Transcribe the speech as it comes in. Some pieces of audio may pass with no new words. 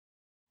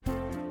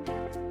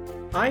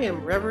I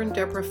am Reverend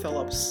Deborah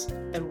Phillips,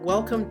 and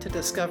welcome to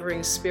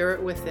Discovering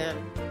Spirit Within,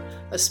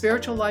 a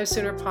Spiritual Life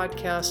Center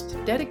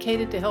podcast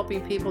dedicated to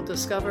helping people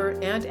discover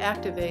and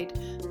activate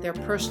their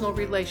personal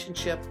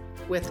relationship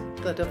with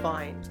the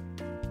divine.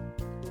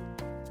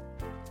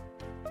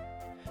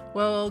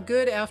 Well,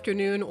 good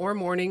afternoon or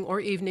morning or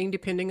evening,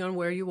 depending on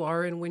where you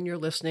are and when you're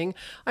listening.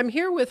 I'm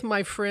here with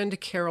my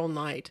friend Carol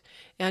Knight.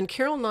 And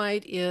Carol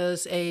Knight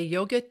is a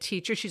yoga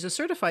teacher. She's a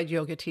certified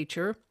yoga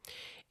teacher.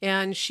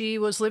 And she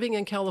was living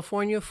in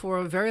California for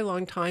a very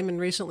long time and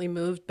recently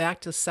moved back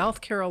to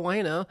South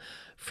Carolina,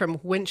 from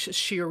whence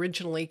she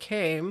originally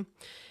came.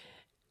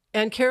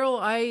 And Carol,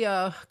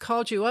 I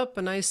called you up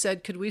and I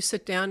said, could we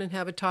sit down and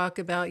have a talk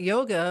about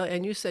yoga?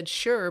 And you said,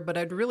 sure, but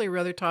I'd really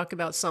rather talk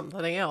about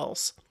something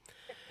else.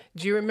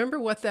 Do you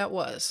remember what that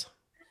was?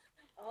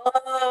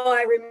 Oh,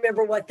 I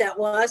remember what that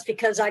was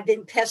because I've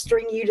been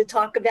pestering you to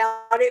talk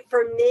about it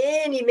for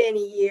many,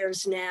 many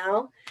years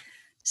now.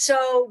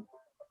 So,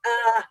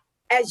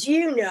 as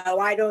you know,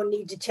 I don't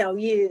need to tell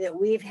you that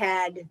we've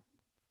had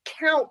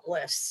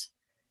countless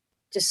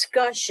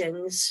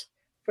discussions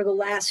for the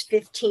last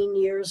 15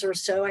 years or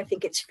so, I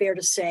think it's fair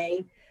to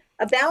say,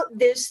 about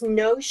this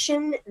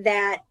notion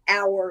that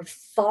our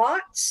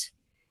thoughts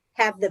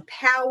have the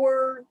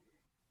power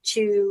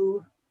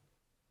to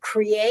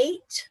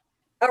create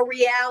a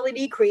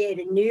reality, create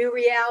a new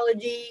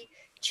reality,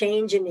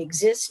 change an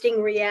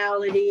existing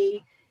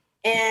reality.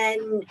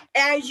 And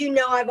as you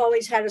know, I've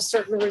always had a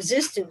certain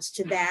resistance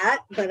to that,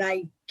 but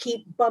I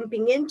keep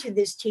bumping into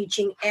this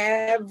teaching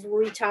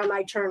every time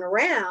I turn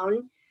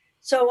around.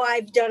 So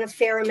I've done a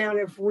fair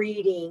amount of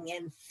reading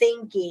and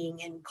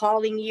thinking and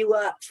calling you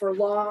up for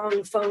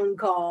long phone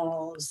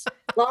calls,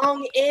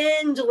 long,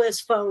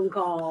 endless phone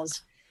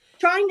calls,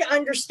 trying to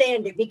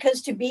understand it,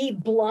 because to be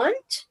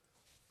blunt,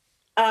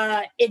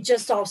 it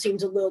just all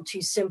seems a little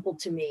too simple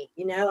to me.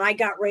 You know, I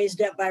got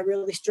raised up by a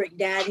really strict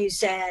dad who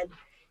said,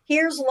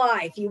 here's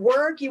life. You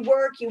work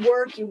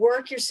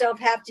yourself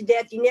half to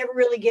death. You never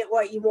really get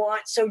what you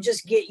want. So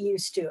just get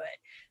used to it.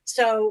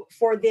 So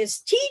for this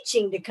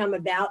teaching to come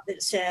about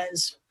that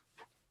says,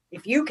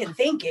 if you can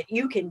think it,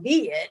 you can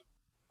be it.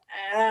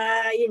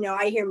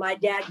 I hear my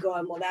dad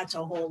going, well, that's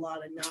a whole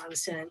lot of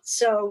nonsense.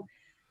 So,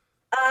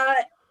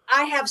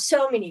 I have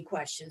so many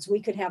questions.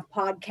 We could have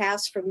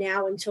podcasts from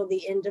now until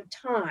the end of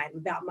time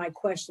about my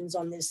questions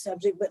on this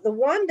subject. But the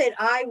one that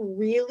I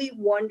really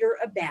wonder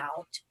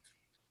about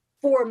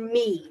for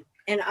me,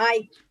 and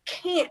I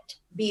can't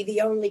be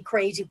the only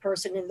crazy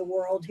person in the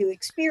world who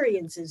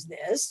experiences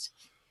this,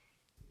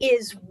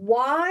 is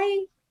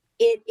why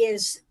it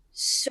is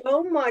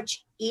so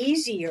much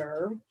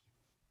easier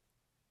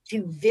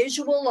to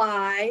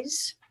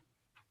visualize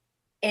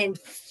and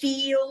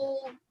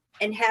feel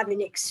and have an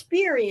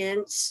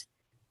experience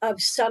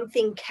of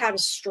something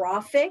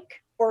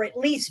catastrophic or at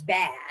least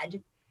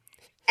bad,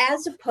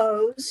 as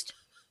opposed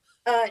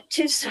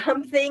to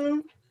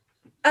something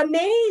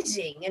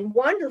amazing and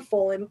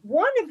wonderful. And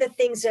one of the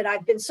things that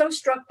I've been so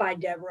struck by,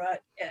 Deborah,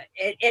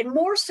 and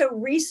more so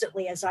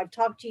recently as I've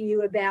talked to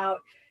you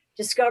about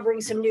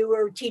discovering some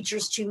newer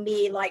teachers to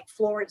me, like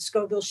Florence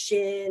Scovel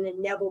Shinn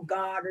and Neville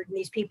Goddard and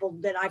these people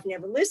that I've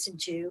never listened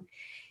to,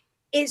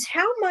 is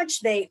how much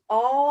they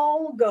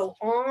all go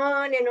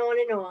on and on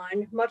and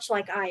on, much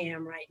like I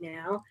am right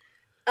now,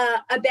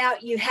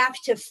 about you have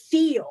to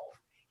feel.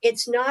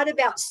 It's not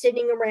about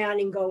sitting around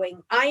and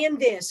going, I am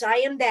this, I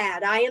am that,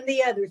 I am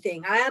the other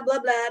thing, I am blah,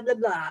 blah, blah,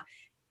 blah.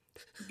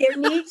 There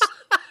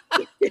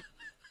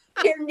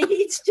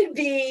needs to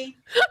be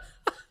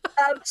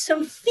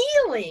some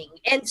feeling.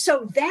 And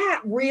so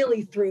that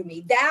really threw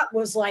me. That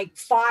was like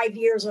 5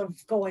 years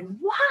of going,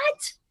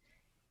 what?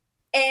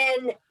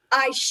 And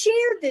I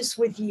shared this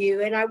with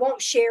you, and I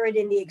won't share it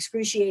in the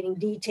excruciating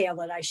detail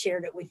that I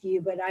shared it with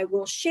you, but I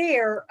will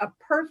share a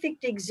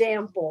perfect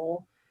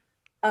example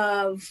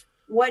of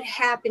what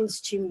happens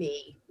to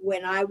me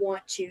when I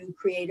want to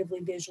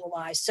creatively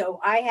visualize. So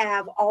I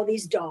have all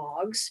these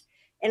dogs,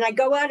 and I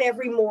go out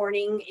every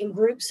morning in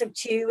groups of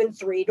 2 and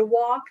 3 to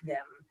walk them.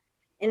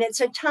 And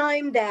it's a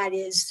time that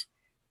is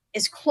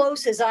as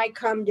close as I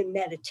come to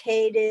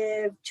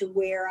meditative, to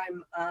where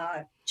I'm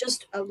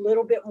just a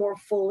little bit more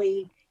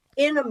fully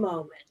in a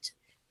moment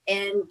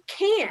and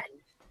can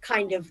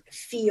kind of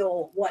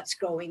feel what's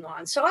going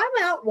on. So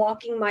I'm out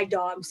walking my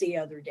dogs the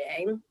other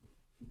day,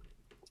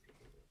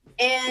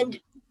 and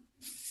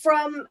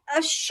from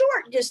a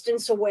short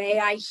distance away,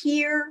 I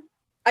hear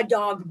a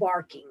dog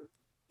barking.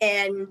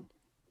 And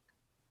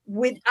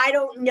I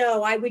don't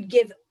know, I would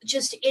give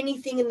just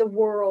anything in the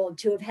world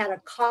to have had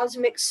a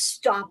cosmic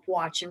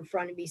stopwatch in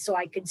front of me so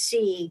I could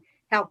see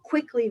how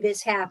quickly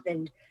this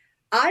happened.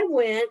 I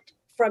went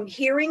from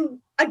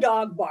hearing a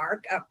dog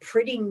bark, a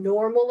pretty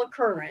normal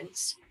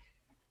occurrence,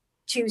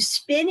 to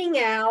spinning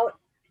out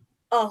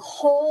a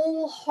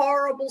whole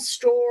horrible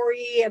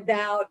story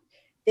about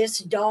this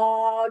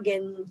dog.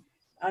 And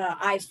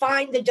I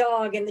find the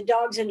dog, and the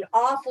dog's in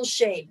awful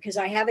shape because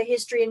I have a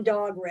history in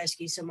dog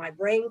rescue. So my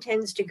brain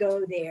tends to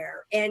go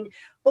there. And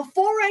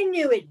before I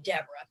knew it,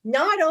 Deborah,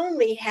 not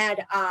only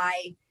had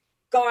I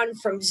gone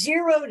from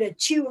 0 to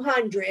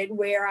 200,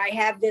 where I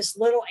have this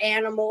little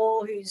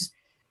animal who's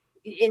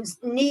in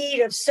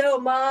need of so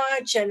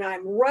much, and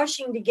I'm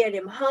rushing to get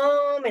him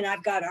home, and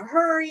I've got to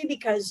hurry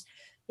because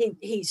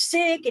he's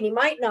sick and he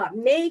might not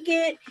make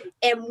it.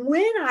 And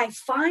when I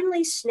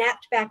finally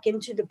snapped back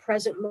into the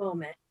present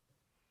moment,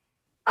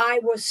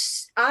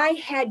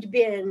 I had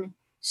been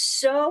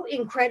so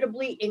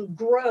incredibly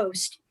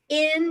engrossed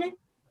in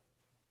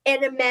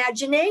an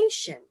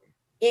imagination,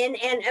 in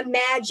an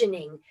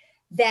imagining,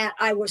 that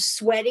I was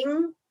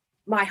sweating,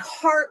 my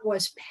heart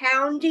was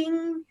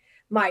pounding,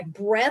 my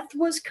breath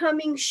was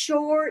coming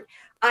short.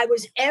 I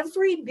was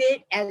every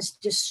bit as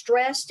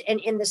distressed and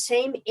in the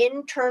same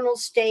internal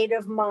state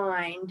of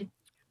mind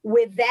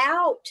with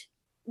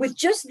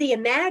just the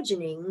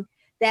imagining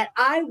that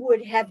I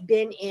would have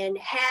been in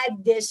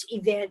had this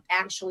event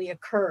actually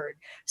occurred.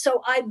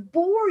 So I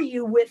bore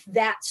you with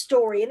that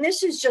story. And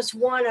this is just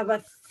one of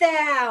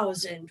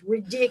 1,000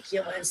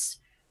 ridiculous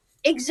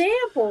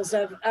examples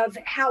of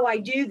how I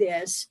do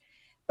this.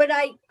 But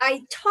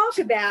I talk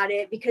about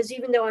it because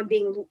even though I'm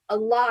being a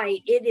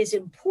light, it is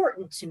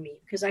important to me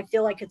because I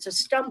feel like it's a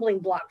stumbling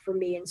block for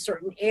me in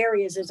certain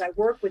areas as I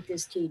work with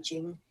this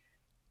teaching.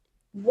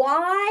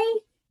 Why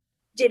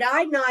did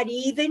I not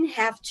even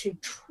have to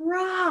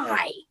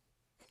try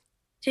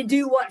to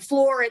do what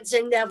Florence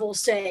and Neville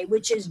say,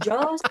 which is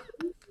just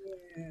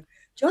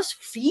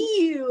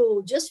feel,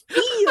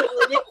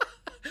 and it,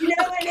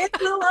 and it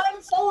will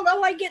unfold.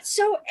 Oh, I get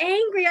so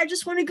angry. I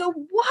just want to go,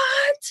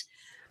 what?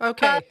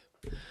 Okay.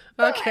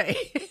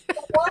 Okay.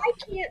 Why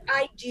can't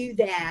I do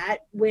that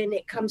when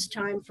it comes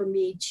time for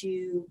me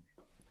to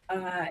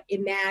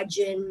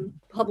imagine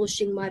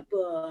publishing my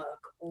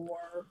book,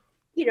 or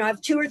I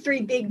have 2 or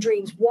 3 big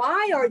dreams?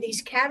 Why are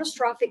these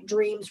catastrophic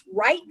dreams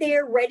right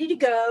there, ready to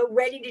go,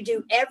 ready to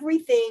do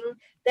everything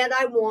that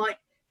I want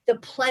the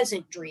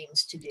pleasant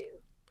dreams to do?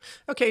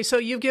 Okay, so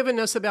you've given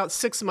us about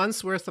 6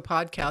 months worth of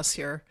podcasts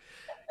here,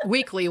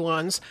 weekly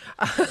ones.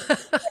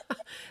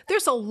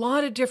 There's a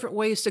lot of different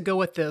ways to go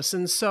with this,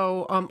 and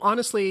so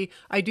honestly,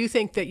 I do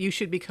think that you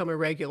should become a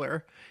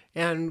regular,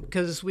 and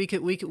because we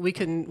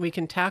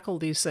can tackle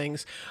these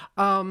things.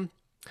 Wow.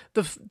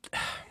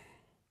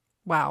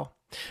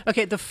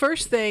 Okay, the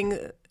first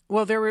thing.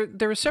 Well, there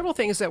were several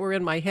things that were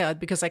in my head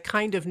because I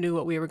kind of knew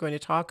what we were going to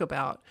talk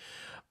about,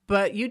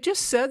 but you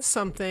just said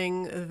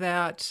something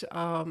that.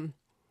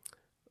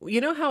 You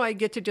know how I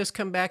get to just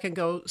come back and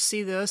go,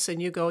 see this,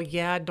 and you go,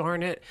 yeah,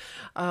 darn it.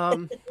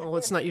 Well,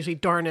 it's not usually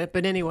darn it,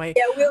 but anyway.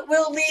 Yeah,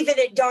 we'll leave it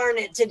at darn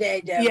it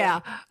today, Debbie. Yeah.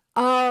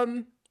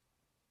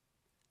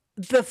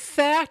 The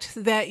fact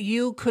that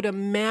you could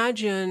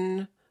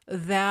imagine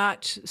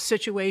that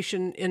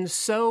situation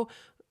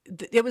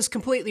it was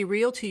completely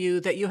real to you,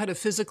 that you had a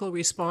physical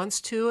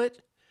response to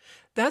it.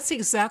 That's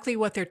exactly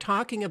what they're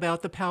talking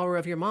about, the power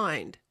of your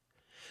mind.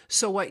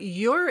 So what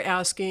you're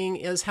asking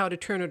is how to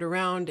turn it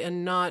around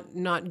and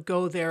not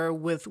go there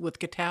with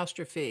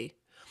catastrophe.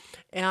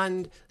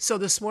 And so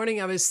this morning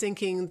I was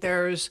thinking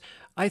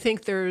I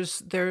think there's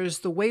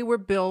the way we're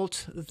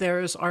built,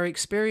 there's our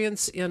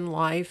experience in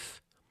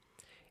life,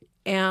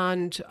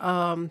 and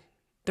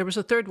there was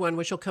a third one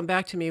which will come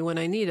back to me when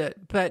I need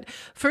it. But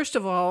first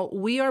of all,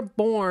 we are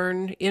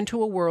born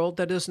into a world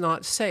that is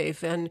not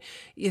safe. And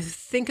you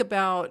think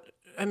about,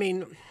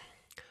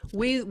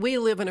 we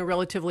live in a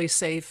relatively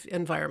safe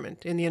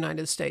environment in the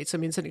United States.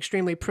 It's an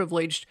extremely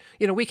privileged,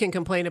 we can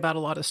complain about a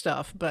lot of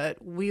stuff,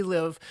 but we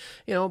live,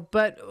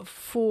 but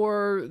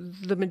for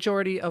the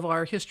majority of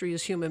our history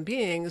as human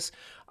beings,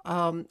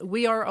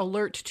 we are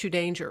alert to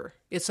danger.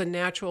 It's a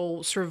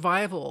natural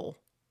survival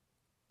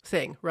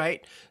thing,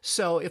 right?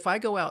 So if I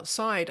go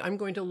outside, I'm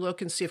going to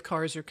look and see if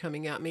cars are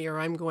coming at me, or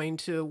I'm going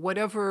to,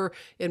 whatever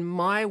in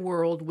my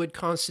world would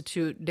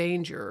constitute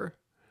danger.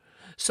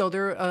 So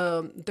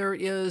there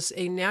is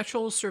a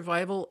natural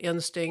survival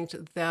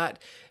instinct that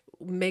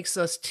makes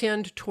us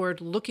tend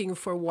toward looking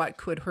for what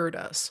could hurt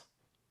us.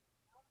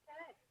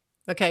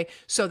 Okay,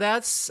 so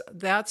that's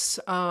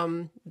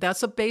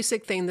a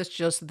basic thing that's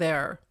just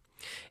there.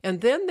 And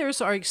then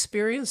there's our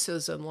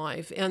experiences in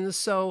life. And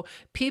so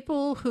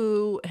people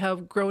who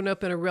have grown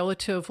up in a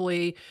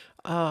relatively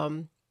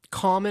calm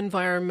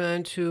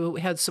environment, who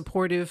had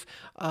supportive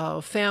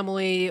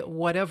family,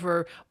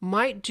 whatever,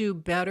 might do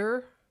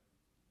better.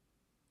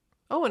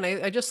 Oh, and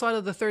I just thought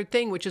of the third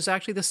thing, which is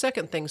actually the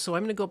second thing. So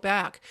I'm going to go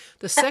back.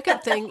 The second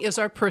thing is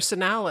our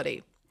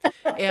personality.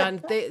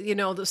 And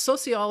the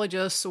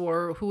sociologists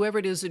or whoever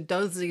it is who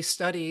does these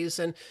studies,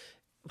 and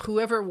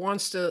whoever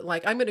wants to,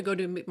 I'm going to go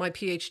do my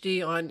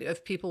PhD on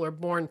if people are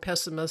born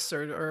pessimists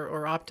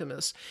or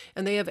optimists.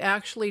 And they have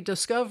actually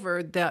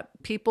discovered that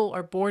people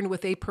are born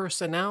with a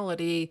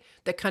personality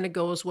that kind of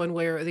goes one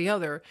way or the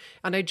other.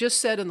 And I just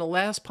said in the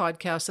last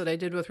podcast that I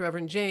did with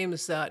Reverend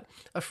James that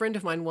a friend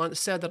of mine once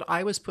said that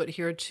I was put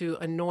here to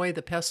annoy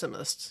the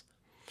pessimists.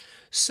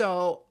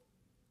 So,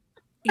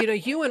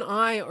 you and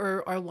I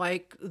are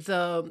like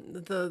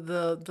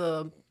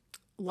the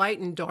light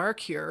and dark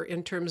here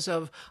in terms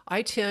of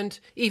I tend,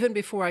 even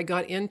before I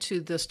got into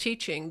this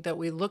teaching that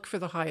we look for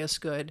the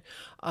highest good,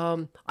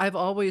 I've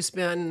always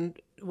been,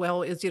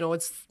 well, it's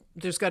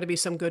there's got to be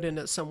some good in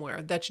it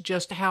somewhere. That's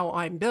just how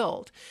I'm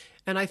built.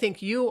 And I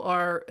think you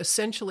are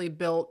essentially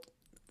built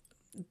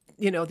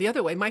the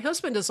other way. My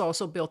husband is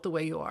also built the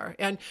way you are.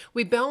 And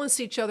we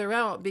balance each other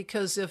out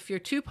because if you're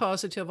too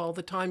positive all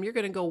the time, you're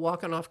going to go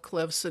walking off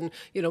cliffs and,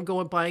 go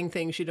and buying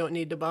things you don't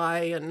need to buy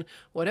and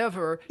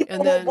whatever.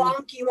 And then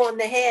bonk you on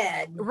the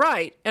head.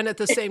 Right. And at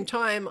the same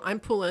time, I'm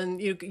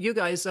pulling you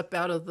guys up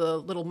out of the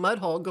little mud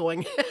hole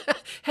going,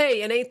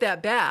 hey, it ain't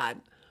that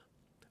bad.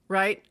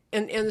 Right.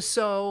 And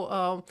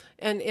so,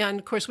 and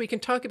of course, we can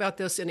talk about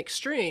this in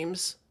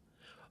extremes.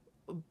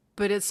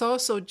 But it's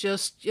also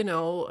just,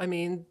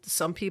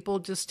 some people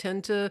just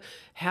tend to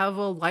have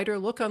a lighter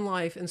look on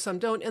life and some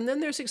don't. And then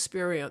there's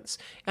experience.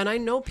 And I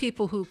know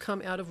people who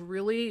come out of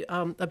really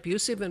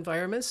abusive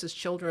environments as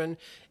children.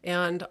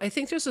 And I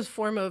think there's a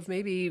form of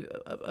maybe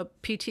a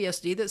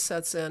PTSD that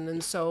sets in.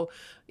 And so,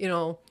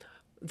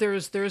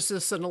 there's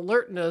this an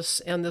alertness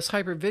and this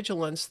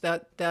hypervigilance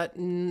that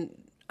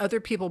other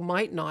people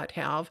might not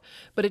have.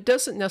 But it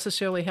doesn't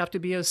necessarily have to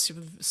be a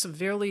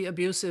severely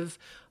abusive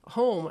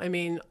home. I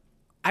mean,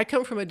 I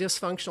come from a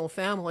dysfunctional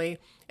family,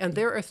 and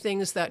there are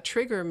things that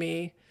trigger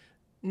me,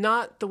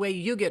 not the way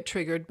you get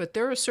triggered, but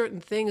there are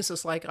certain things.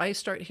 It's like I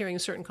start hearing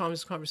certain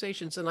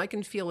conversations, and I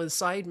can feel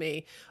inside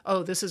me,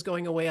 oh, this is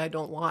going away I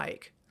don't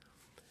like.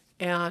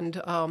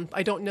 And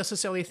I don't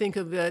necessarily think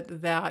of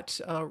it that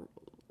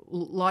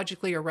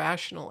logically or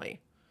rationally.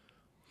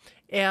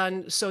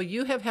 And so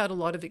you have had a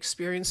lot of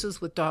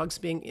experiences with dogs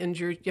being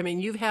injured. I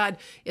mean, you've had,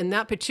 in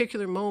that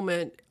particular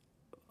moment,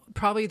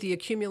 probably the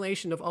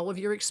accumulation of all of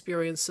your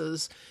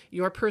experiences,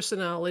 your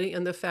personality,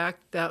 and the fact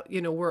that,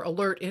 we're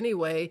alert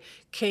anyway,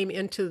 came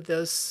into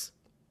this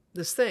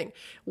thing.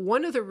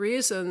 One of the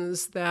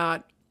reasons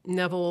that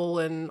Neville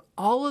and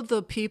all of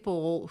the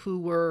people who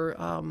were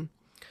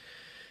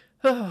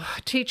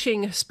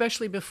teaching,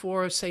 especially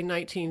before, say,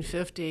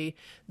 1950,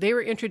 they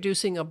were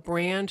introducing a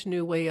brand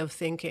new way of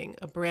thinking,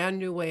 a brand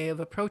new way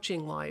of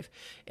approaching life.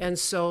 And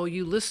so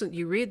you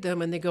read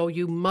them, and they go,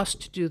 you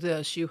must do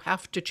this. You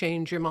have to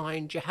change your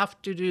mind. You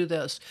have to do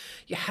this.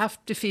 You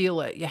have to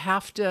feel it.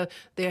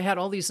 They had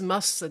all these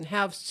musts and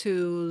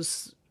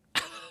have-tos.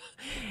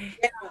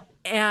 Yeah.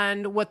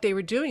 And what they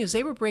were doing is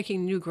they were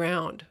breaking new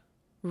ground,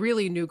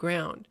 really new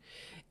ground.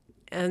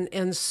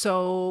 And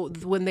so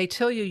when they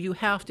tell you you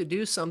have to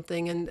do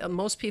something, and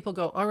most people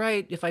go, all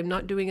right, if I'm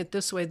not doing it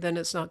this way, then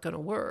it's not going to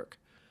work.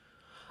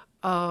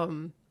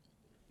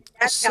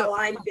 That's how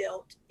I'm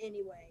built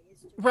anyway.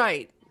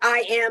 Right.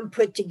 I am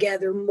put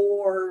together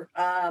more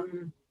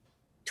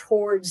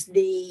towards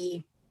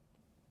the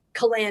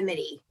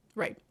calamity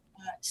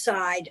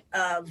side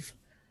of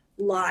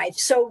life.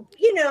 So,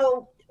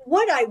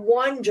 what I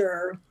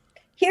wonder...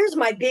 Here's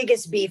my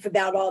biggest beef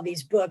about all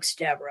these books,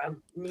 Deborah.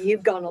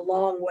 You've gone a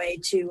long way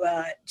to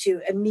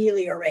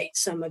ameliorate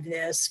some of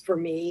this for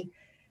me,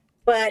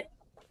 but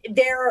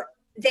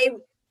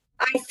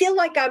I feel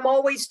like I'm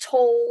always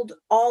told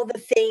all the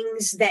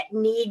things that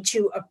need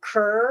to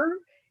occur.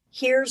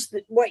 Here's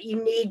what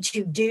you need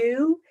to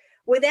do,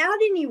 without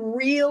any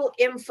real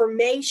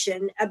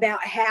information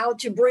about how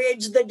to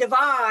bridge the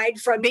divide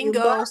from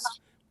Bingo.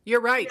 You're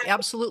right.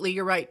 Absolutely,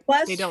 you're right.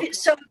 They don't.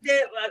 So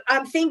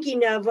I'm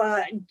thinking of.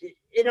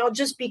 And I'll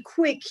just be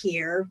quick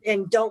here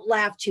and don't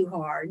laugh too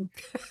hard.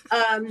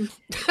 I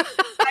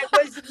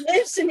was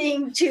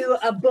listening to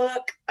a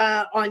book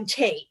on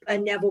tape, a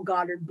Neville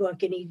Goddard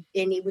book, and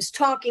he was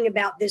talking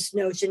about this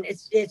notion.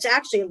 It's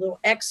actually a little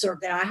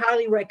excerpt that I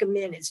highly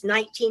recommend. It's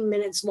 19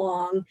 minutes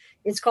long.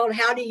 It's called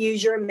How to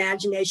Use Your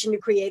Imagination to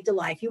Create the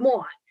Life You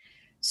Want.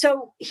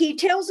 So he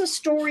tells a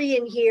story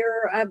in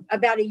here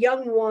about a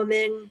young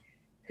woman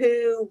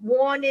who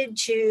wanted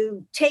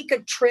to take a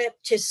trip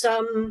to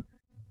some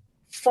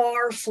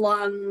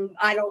far-flung,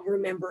 I don't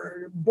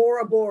remember,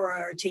 Bora Bora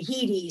or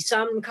Tahiti,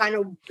 some kind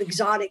of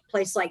exotic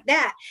place like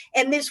that.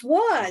 And this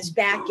was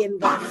back in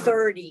the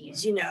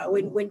 30s,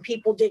 when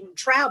people didn't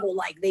travel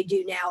like they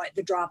do now at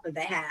the drop of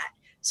a hat.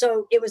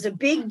 So it was a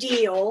big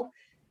deal,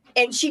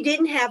 and she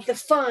didn't have the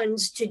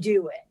funds to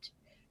do it.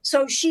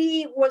 So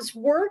she was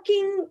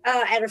working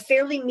at a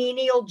fairly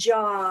menial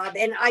job,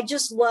 and I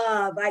just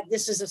love,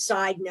 this is a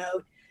side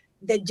note,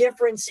 the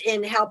difference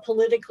in how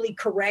politically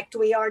correct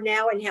we are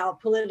now and how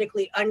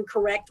politically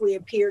incorrect we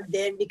appeared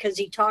then, because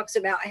he talks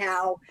about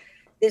how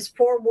this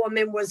poor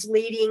woman was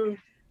leading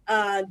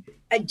a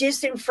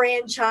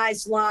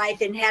disenfranchised life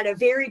and had a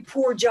very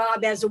poor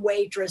job as a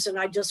waitress. And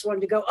I just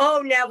wanted to go,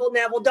 oh,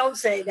 Neville, don't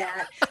say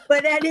that.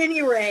 But at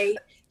any rate,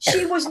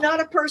 she was not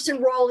a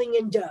person rolling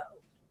in dough,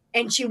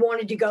 and she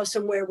wanted to go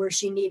somewhere where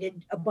she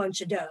needed a bunch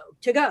of dough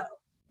to go.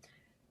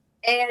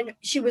 And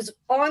she was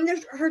on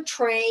her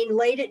train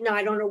late at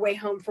night on her way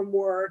home from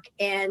work,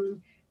 and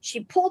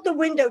she pulled the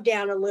window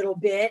down a little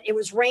bit. It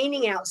was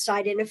raining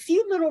outside, and a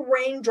few little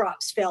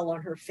raindrops fell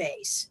on her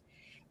face.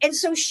 And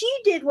so she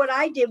did what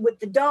I did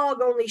with the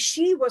dog, only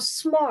she was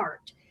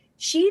smart.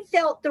 she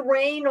felt the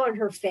rain on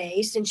her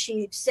face and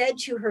she said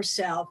to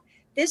herself,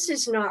 this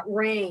is not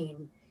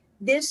rain.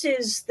 This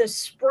is the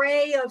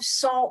spray of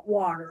salt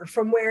water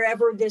from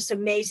wherever this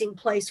amazing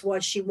place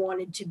was she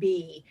wanted to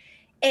be.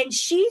 And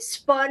she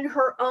spun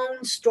her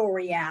own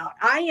story out.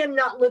 I am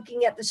not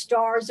looking at the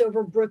stars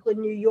over Brooklyn,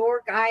 New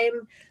York. I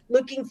am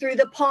looking through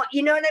the pond.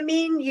 You know what I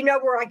mean? You know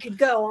where I could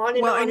go on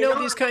and Well, on I and know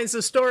on. these kinds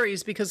of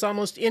stories because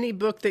almost any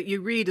book that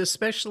you read,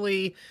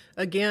 especially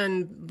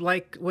again,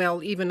 like,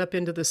 well, even up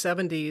into the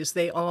 70s,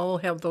 they all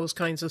have those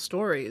kinds of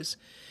stories.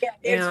 Yeah,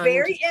 it's And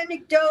very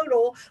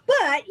anecdotal,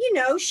 but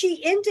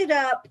she ended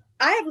up.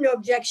 I have no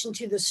objection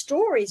to the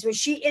stories, but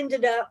she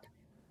ended up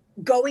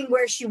going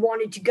where she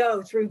wanted to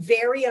go through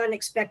very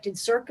unexpected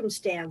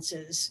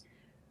circumstances.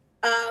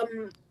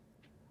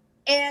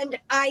 And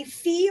I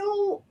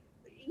feel,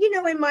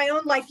 in my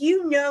own life,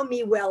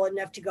 me well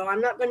enough to go.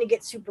 I'm not going to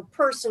get super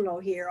personal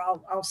here.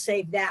 I'll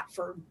save that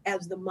for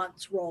as the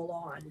months roll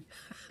on.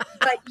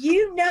 But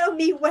you know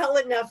me well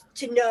enough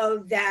to know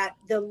that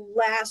the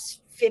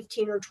last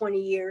 15 or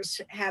 20 years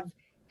have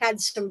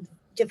had some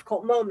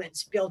difficult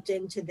moments built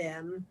into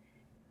them.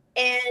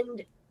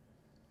 And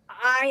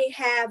I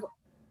have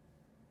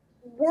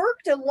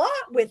worked a lot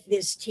with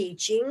this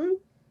teaching,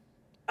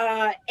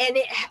 and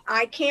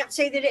I can't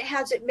say that it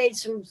hasn't made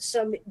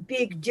some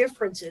big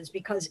differences,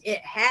 because it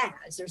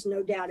has. There's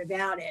no doubt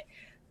about it.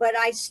 But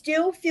I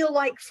still feel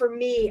like, for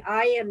me,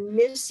 I am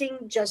missing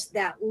just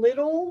that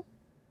little,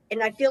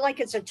 and I feel like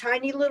it's a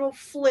tiny little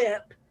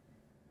flip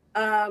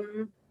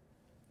of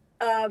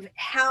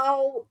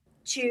how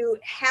to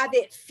have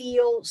it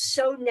feel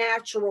so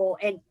natural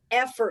and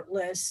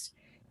effortless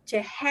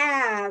to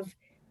have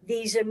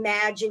these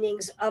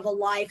imaginings of a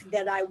life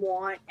that I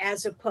want,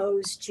 as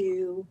opposed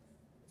to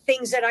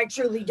things that I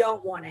truly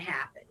don't want to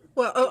happen.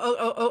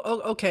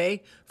 well,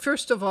 okay.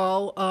 First of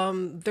all,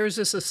 there's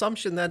this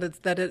assumption that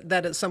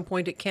at some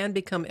point it can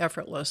become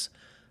effortless.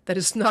 That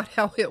is not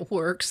how it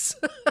works.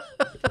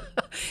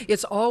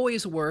 It's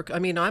always work. I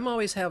mean, I'm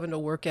always having to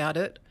work at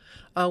it.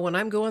 When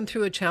I'm going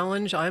through a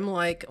challenge, I'm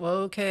like,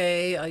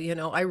 okay,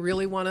 I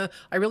really want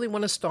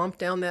to stomp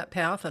down that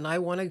path, and I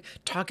want to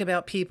talk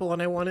about people,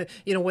 and I want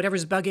to,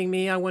 whatever's bugging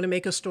me, I want to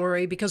make a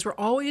story, because we're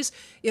always,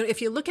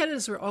 if you look at it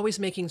as we're always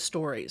making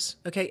stories,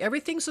 okay?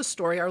 Everything's a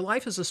story. Our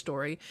life is a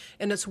story,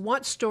 and it's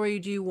what story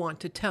do you want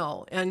to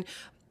tell? And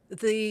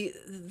the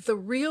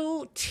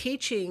real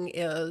teaching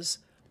is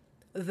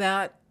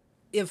that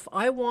if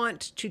I want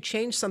to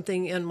change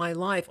something in my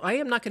life, I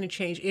am not going to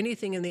change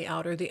anything in the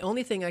outer. The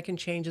only thing I can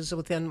change is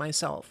within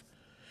myself.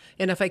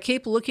 And if I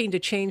keep looking to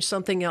change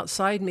something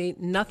outside me,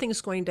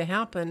 nothing's going to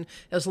happen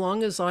as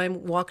long as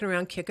I'm walking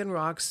around kicking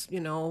rocks,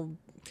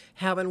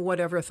 having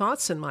whatever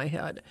thoughts in my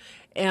head.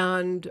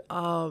 And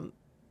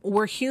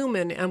we're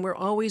human, and we're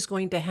always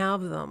going to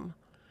have them.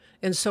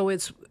 And so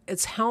it's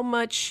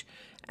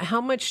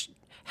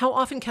how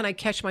often can I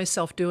catch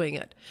myself doing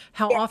it?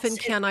 How Yes. often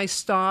can I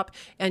stop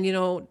and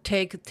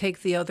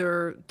take the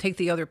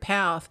other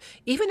path,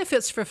 even if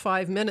it's for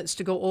 5 minutes,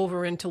 to go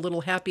over into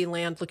little happy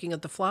land looking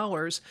at the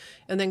flowers,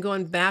 and then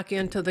going back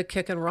into the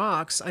kicking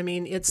rocks. I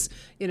mean, it's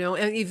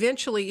and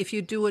eventually, if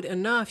you do it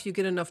enough, you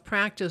get enough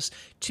practice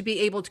to be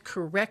able to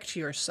correct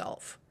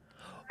yourself.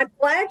 I'm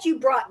glad you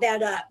brought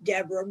that up,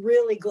 Deborah.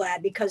 Really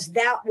glad, because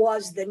that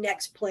was the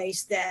next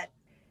place that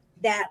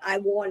I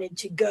wanted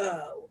to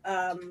go.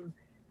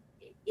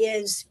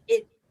 Is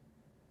it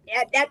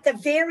at the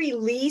very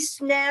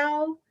least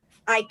now,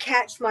 I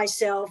catch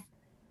myself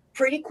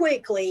pretty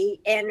quickly,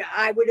 and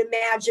I would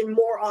imagine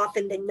more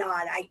often than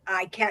not,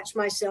 I catch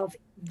myself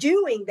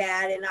doing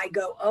that, and I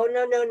go, oh,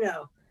 no,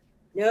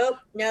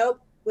 nope.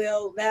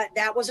 Well,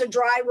 that was a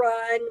dry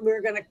run.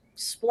 We're going to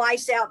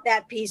splice out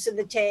that piece of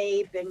the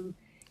tape, and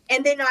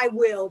then I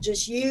will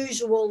just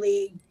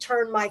usually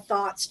turn my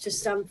thoughts to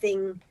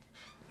something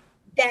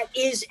that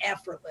is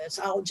effortless.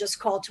 I'll just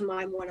call to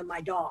mind one of my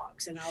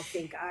dogs, and I'll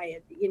think,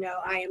 I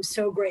am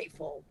so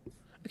grateful.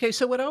 Okay,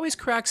 so what always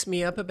cracks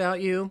me up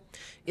about you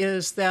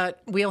is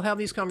that we'll have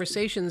these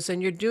conversations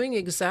and you're doing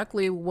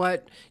exactly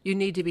what you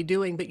need to be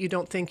doing, but you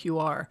don't think you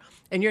are.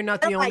 And you're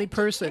not the only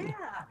person.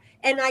 Yeah.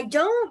 And I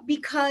don't,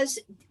 because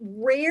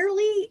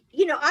rarely,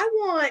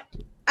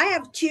 I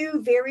have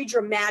two very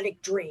dramatic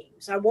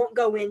dreams. I won't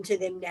go into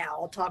them now.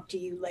 I'll talk to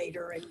you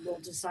later and we'll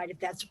decide if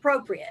that's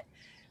appropriate.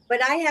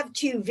 But I have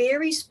two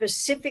very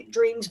specific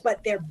dreams,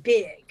 but they're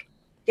big.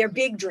 They're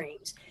big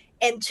dreams.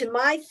 And to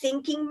my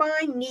thinking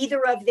mind,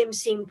 neither of them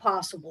seem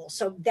possible.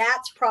 So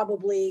that's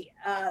probably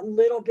a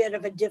little bit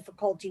of a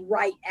difficulty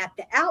right at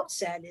the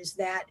outset, is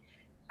that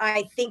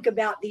I think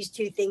about these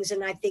two things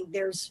and I think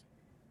there's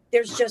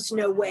just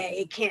no way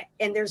it can't.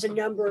 And there's a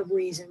number of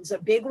reasons. A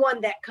big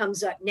one that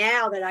comes up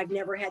now that I've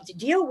never had to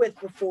deal with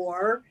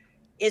before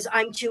is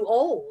I'm too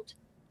old,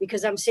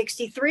 because I'm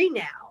 63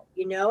 now,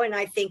 and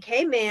I think,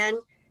 hey, man,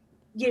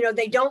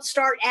 they don't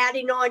start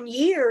adding on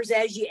years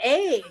as you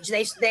age.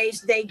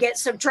 They get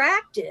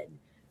subtracted.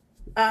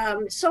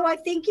 So I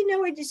think,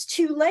 it is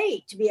too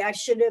late to be. I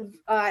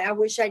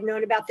wish I'd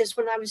known about this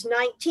when I was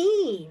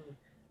 19.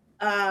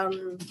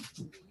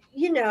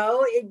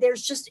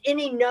 there's just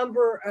any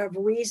number of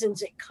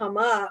reasons that come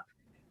up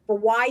for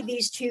why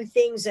these two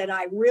things that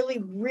I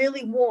really,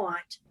 really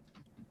want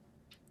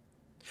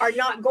are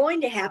not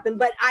going to happen.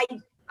 But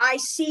I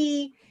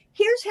see,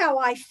 here's how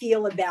I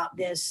feel about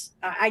this.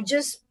 I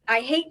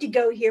hate to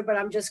go here, but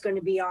I'm just going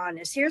to be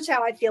honest. Here's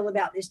how I feel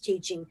about this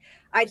teaching.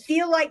 I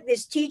feel like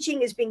this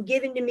teaching has been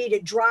given to me to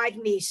drive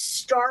me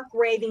stark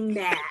raving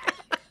mad.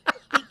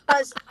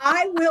 Because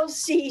I will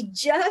see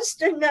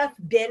just enough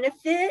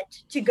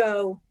benefit to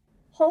go,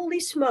 holy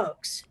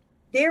smokes,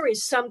 there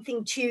is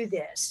something to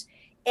this.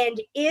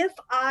 And if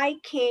I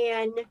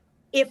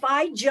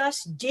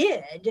just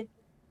did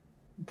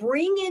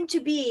bring into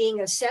being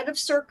a set of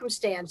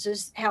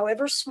circumstances,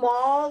 however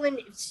small and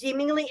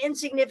seemingly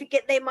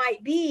insignificant they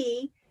might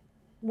be,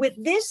 with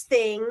this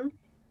thing,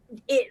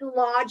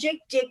 logic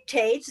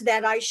dictates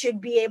that I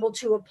should be able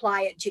to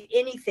apply it to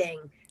anything.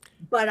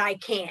 But I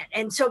can't.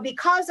 And so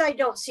because I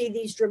don't see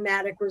these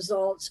dramatic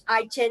results,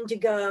 I tend to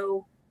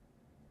go,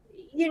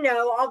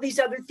 all these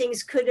other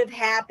things could have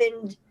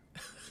happened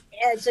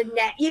as a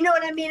you know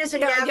what I mean? As a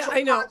natural. Yeah,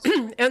 I know.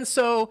 And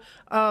so,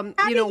 how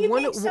do you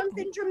make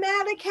something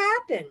dramatic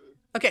happen?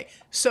 Okay,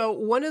 so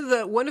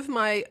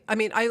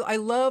I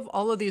love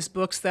all of these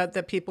books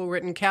that people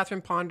written.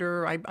 Catherine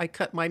Ponder, I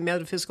cut my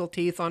metaphysical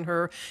teeth on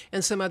her,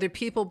 and some other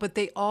people, but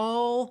they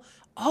all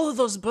of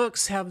those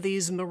books have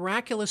these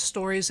miraculous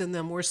stories in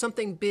them where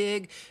something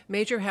big,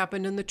 major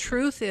happened. And the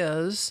truth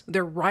is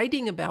they're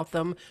writing about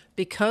them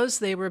because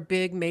they were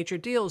big, major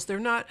deals. They're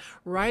not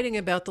writing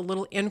about the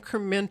little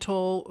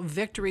incremental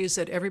victories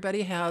that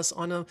everybody has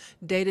on a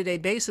day-to-day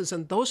basis.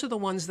 And those are the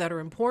ones that are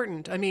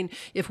important. I mean,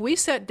 if we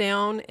sat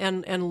down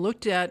and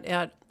looked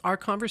at our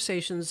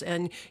conversations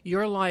and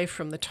your life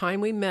from the time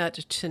we met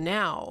to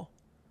now,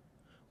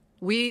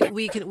 we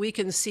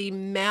can see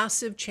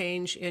massive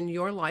change in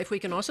your life. We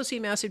can also see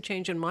massive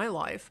change in my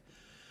life.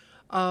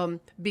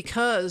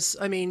 Because,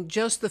 I mean,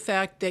 just the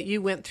fact that you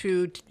went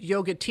through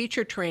yoga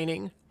teacher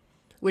training,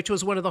 which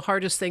was one of the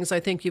hardest things I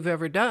think you've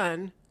ever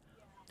done,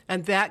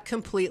 and that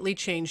completely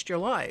changed your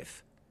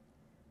life.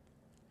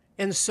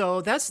 And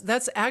so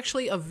that's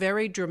actually a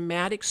very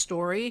dramatic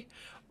story,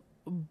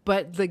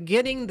 but the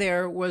getting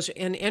there was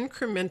an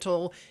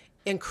incremental,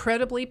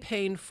 incredibly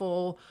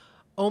painful,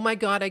 oh my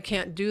God, I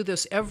can't do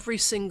this every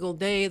single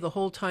day the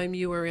whole time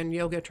you were in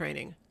yoga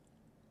training.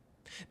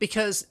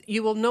 Because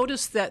you will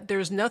notice that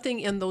there's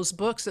nothing in those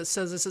books that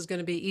says this is going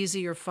to be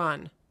easy or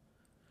fun.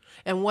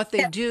 And what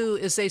they do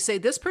is they say,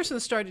 this person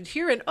started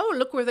here and, oh,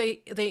 look where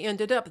they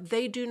ended up.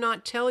 They do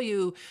not tell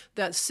you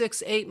that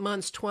 6, 8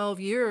 months, 12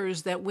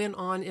 years that went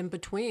on in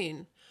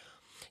between.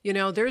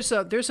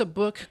 There's a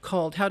book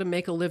called How to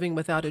Make a Living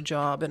Without a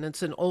Job, and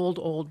it's an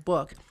old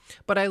book.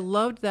 But I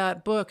loved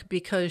that book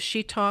because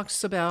she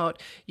talks about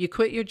you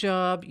quit your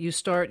job, you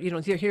start,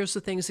 here's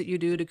the things that you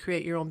do to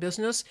create your own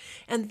business.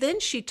 And then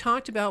she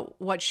talked about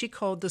what she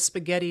called the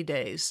spaghetti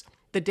days.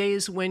 The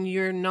days when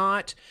you're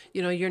not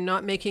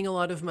making a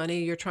lot of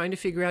money, you're trying to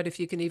figure out if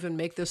you can even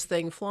make this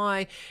thing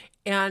fly.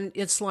 And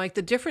it's like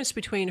the difference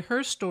between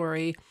her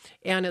story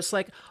and it's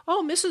like,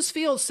 oh, Mrs.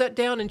 Fields sat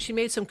down and she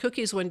made some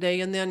cookies one day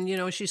and then,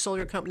 she sold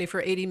her company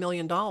for $80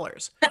 million.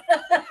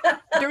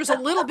 There's a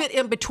little bit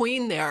in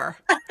between there,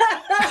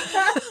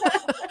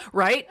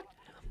 right?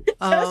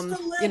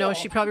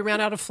 She probably ran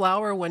out of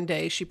flour one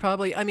day.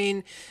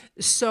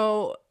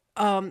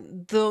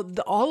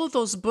 All of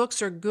those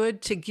books are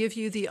good to give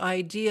you the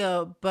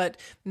idea, but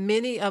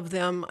many of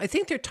them, I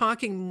think they're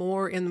talking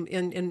more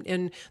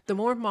in the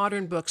more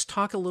modern books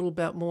talk a little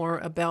bit more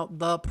about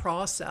the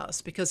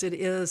process because it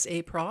is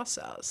a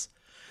process.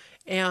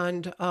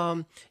 And,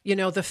 the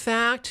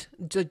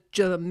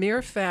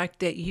mere fact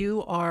that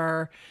you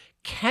are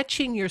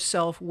catching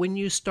yourself when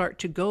you start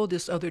to go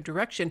this other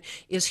direction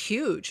is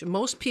huge.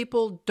 Most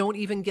people don't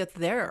even get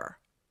there.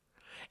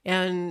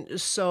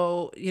 And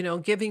so,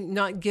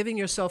 not giving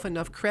yourself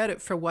enough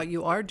credit for what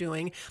you are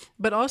doing,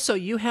 but also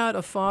you had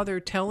a father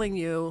telling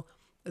you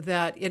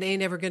that it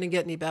ain't ever going to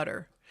get any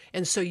better.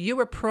 And so you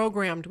were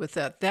programmed with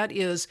that. That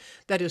is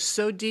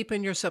so deep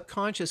in your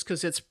subconscious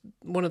because it's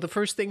one of the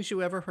first things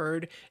you ever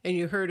heard, and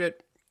you heard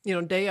it,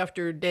 day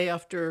after day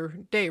after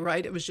day,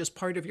 right? It was just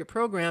part of your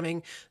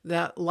programming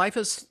that life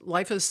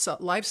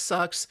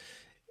sucks,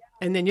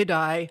 and then you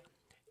die.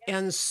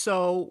 And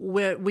so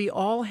we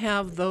all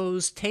have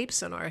those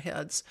tapes in our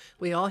heads.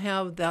 We all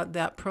have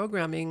that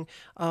programming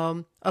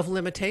of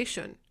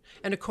limitation.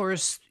 And of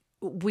course,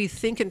 we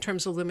think in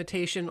terms of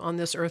limitation on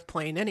this earth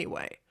plane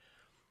anyway.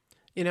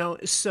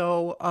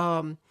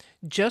 So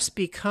just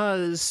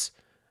because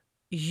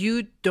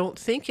you don't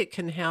think it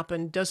can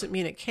happen doesn't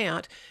mean it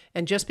can't.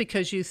 And just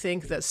because you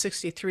think that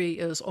 63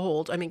 is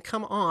old, I mean,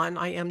 come on,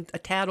 I am a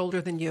tad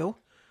older than you.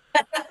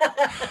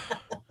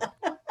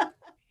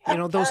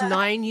 Those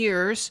 9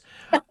 years.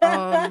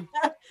 But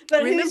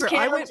remember,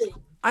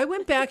 I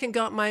went back and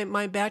got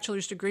my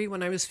bachelor's degree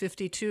when I was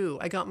 52.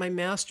 I got my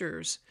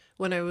master's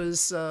when I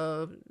was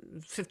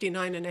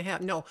 59 and a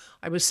half. No,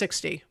 I was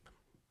 60.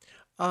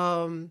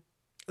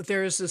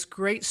 There's this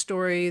great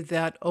story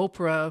that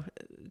Oprah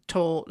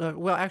told,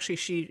 well,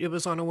 actually, it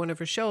was on one of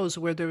her shows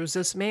where there was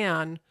this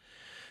man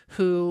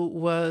who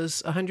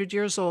was 100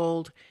 years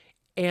old,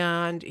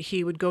 and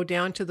he would go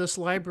down to this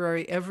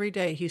library every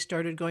day. He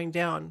started going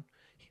down.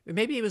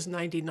 Maybe he was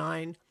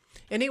 99.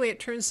 Anyway, it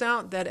turns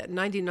out that at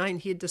 99,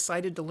 he had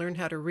decided to learn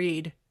how to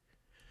read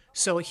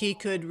so he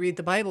could read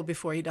the Bible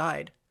before he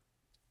died.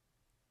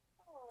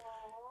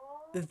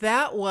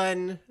 That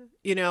one,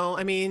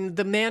 I mean,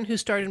 the man who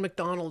started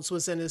McDonald's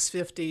was in his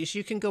 50s.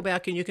 You can go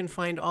back and you can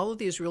find all of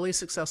these really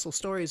successful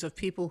stories of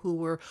people who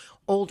were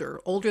older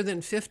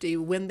than 50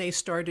 when they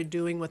started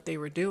doing what they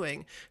were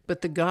doing.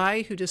 But the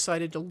guy who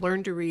decided to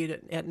learn to read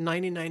at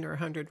 99 or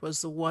 100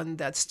 was the one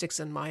that sticks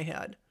in my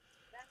head.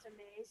 That's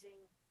amazing.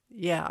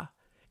 Yeah.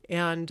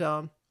 And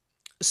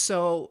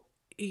so,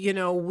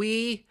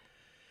 we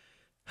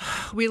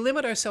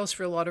limit ourselves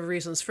for a lot of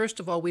reasons. First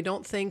of all, we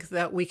don't think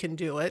that we can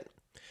do it.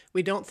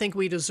 We don't think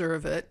we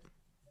deserve it.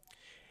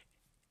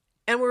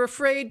 And we're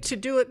afraid to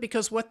do it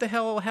because what the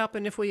hell will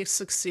happen if we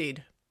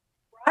succeed?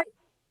 Right.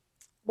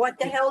 What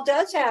the hell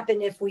does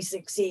happen if we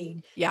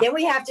succeed? Yeah. Then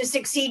we have to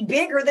succeed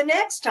bigger the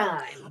next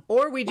time.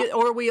 Or we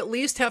at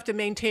least have to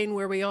maintain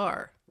where we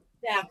are.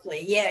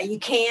 Exactly. Yeah, you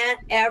can't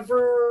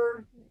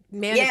ever.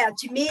 Yeah,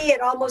 to me,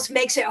 it almost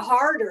makes it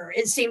harder.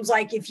 It seems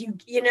like if you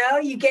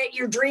get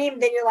your dream,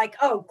 then you're like,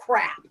 oh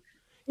crap.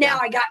 Now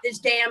I got this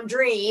damn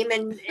dream,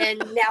 and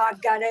now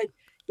I've got to.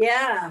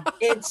 Yeah,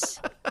 it's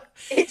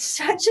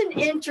such an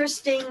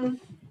interesting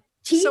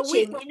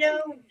teaching,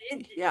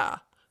 Yeah,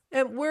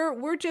 and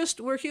we're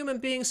human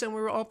beings, and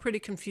we're all pretty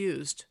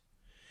confused,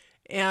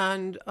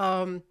 and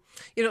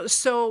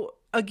so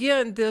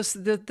again,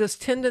 this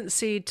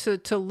tendency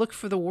to look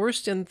for the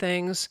worst in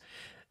things,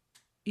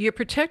 you're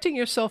protecting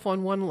yourself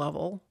on one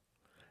level.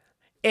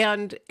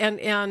 And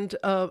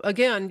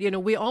again,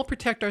 we all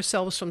protect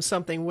ourselves from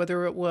something,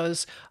 whether it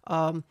was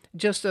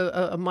just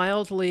a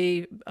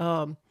mildly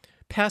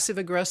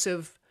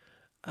passive-aggressive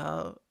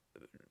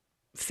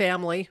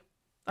family.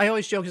 I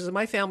always joke because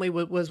my family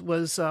was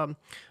mildly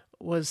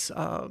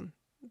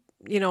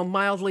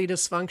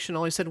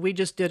dysfunctional. I said we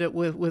just did it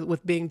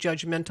with being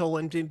judgmental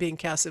and being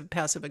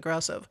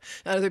passive-aggressive.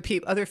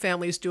 Other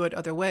families do it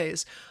other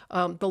ways.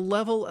 The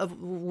level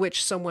of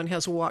which someone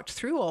has walked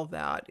through all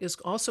that is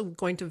also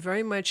going to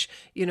very much,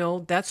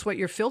 that's what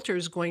your filter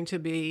is going to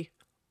be.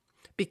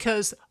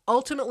 Because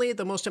ultimately,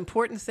 the most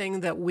important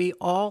thing that we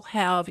all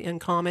have in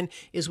common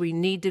is we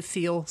need to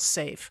feel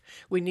safe.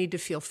 We need to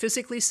feel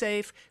physically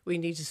safe. We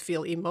need to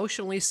feel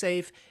emotionally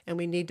safe. And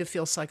we need to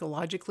feel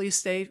psychologically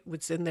safe,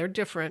 which in they're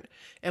different.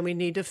 And we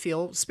need to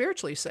feel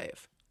spiritually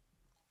safe.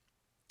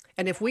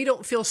 And if we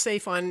don't feel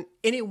safe on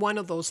any one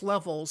of those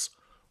levels,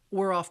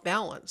 we're off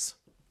balance.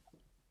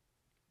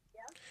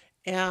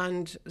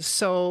 And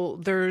so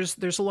there's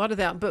a lot of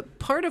that. But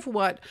part of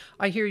what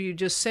I hear you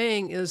just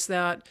saying is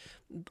that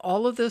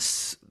all of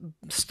this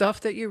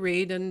stuff that you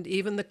read, and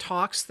even the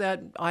talks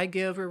that I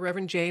give or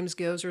Reverend James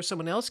gives or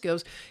someone else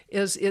gives,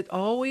 is it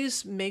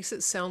always makes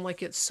it sound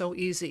like it's so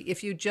easy.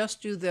 If you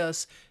just do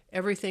this,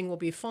 everything will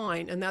be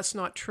fine. And that's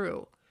not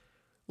true.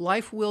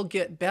 Life will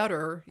get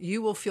better.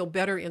 You will feel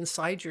better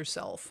inside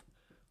yourself.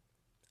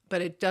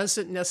 But it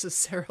doesn't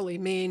necessarily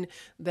mean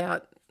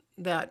that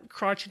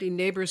crotchety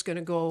neighbor's going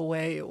to go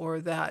away,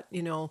 or that,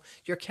 your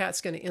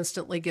cat's going to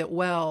instantly get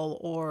well,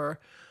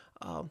 or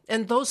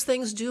and those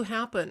things do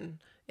happen.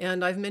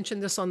 And I've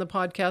mentioned this on the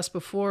podcast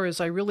before, is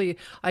I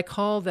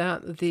call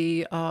that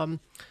the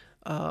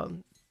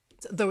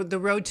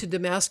road to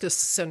Damascus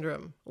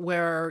syndrome,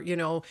 where,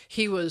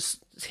 he was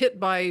hit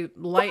by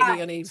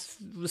lightning and he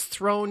was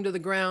thrown to the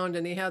ground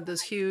and he had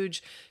this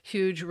huge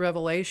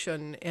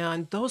revelation.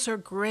 And those are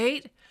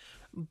great.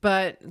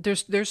 But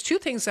there's two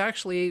things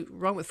actually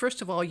wrong with.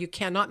 First of all, you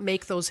cannot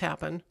make those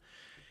happen.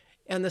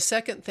 And the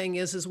second thing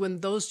is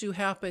when those do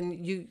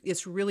happen,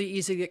 it's really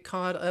easy to get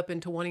caught up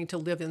into wanting to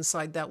live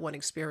inside that one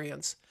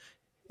experience.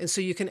 And so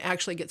you can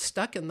actually get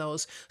stuck in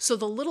those. So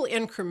the little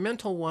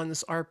incremental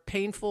ones are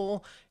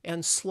painful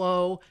and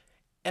slow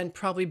and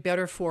probably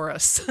better for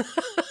us.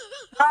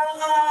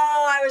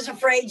 Oh, I was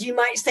afraid you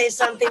might say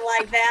something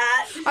like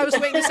that. I was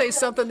waiting to say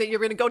something that you're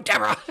going to go,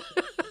 Deborah.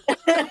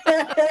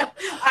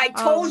 I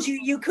told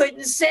you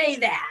couldn't say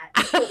that.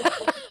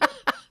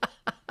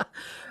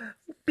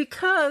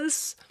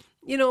 Because,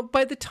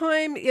 by the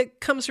time it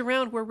comes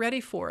around, we're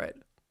ready for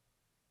it.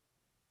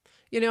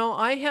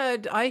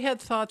 I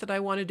had thought that I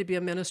wanted to be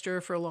a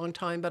minister for a long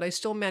time, but I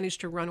still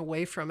managed to run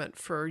away from it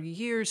for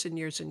years and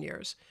years and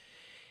years.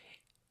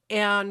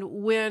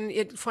 And when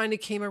it finally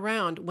came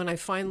around, when I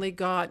finally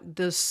got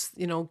this,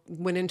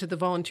 went into the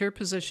volunteer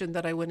position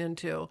that I went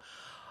into,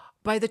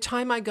 by the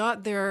time I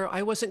got there,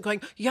 I wasn't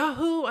going,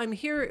 Yahoo, I'm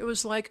here. It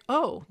was like,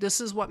 oh, this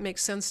is what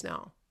makes sense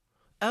now.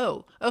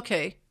 Oh,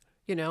 okay.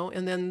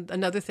 And then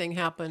another thing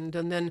happened.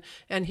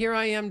 And here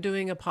I am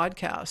doing a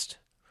podcast.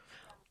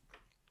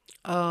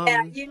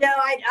 Yeah,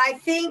 I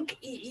think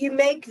you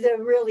make the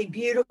really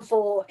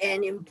beautiful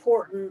and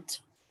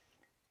important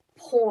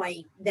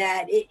point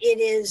that it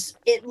is,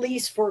 at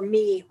least for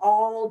me,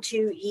 all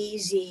too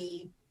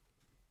easy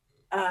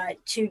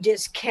to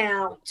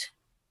discount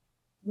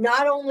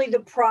not only the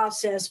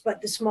process,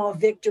 but the small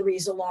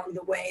victories along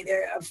the way.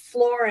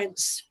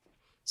 Florence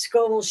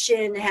Scovel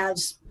Shinn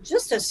has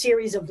just a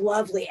series of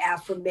lovely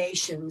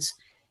affirmations.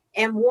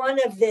 And one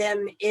of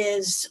them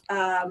is,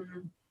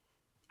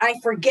 I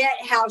forget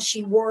how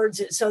she words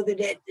it so that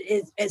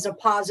it is a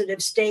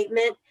positive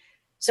statement.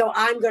 So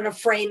I'm going to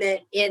frame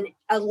it in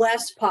a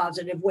less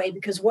positive way,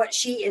 because what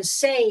she is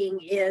saying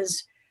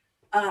is,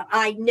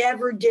 I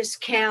never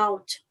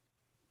discount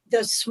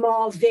the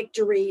small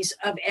victories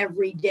of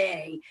every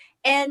day.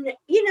 And,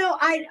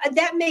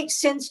 that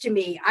makes sense to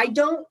me. I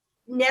don't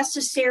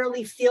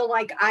necessarily feel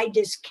like I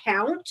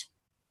discount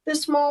the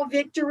small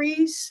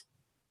victories.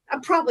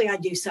 I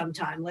do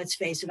sometime. Let's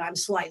face it, I'm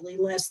slightly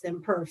less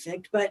than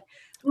perfect, but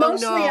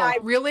mostly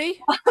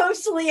really?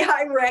 Mostly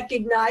I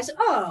recognize,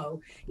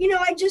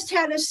 I just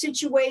had a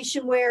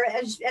situation where,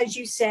 as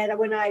you said,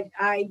 when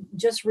I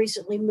just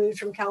recently moved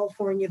from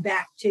California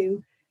back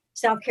to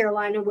South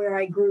Carolina, where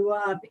I grew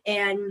up,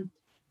 and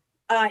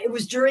it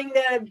was during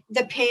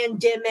the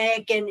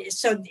pandemic, and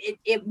so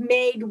it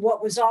made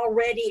what was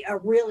already a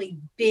really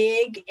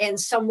big and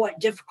somewhat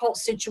difficult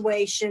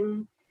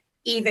situation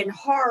even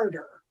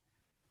harder.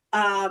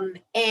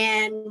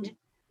 And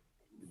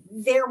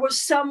there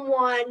was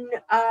someone,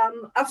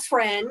 a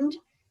friend,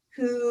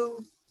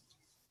 who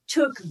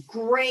took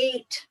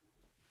great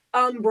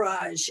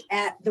umbrage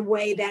at the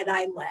way that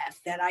I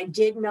left, that I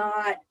did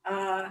not,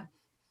 and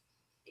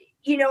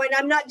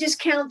I'm not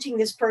discounting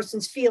this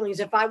person's feelings.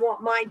 If I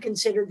want mine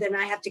considered, then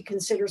I have to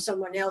consider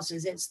someone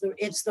else's.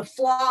 It's the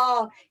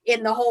flaw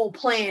in the whole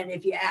plan,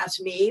 if you ask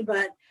me.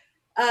 But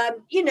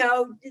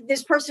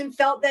this person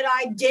felt that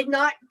I did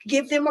not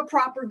give them a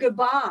proper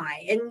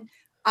goodbye, and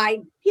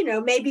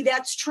maybe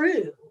that's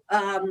true.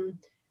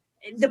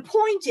 The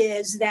point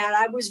is that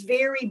I was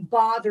very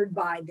bothered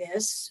by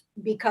this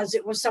because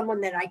it was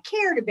someone that I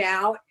cared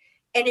about,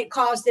 and it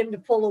caused them to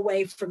pull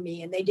away from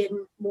me, and they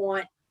didn't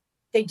want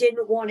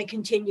to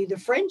continue the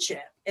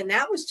friendship. And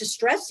that was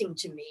distressing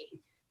to me.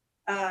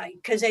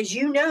 Because as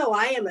you know,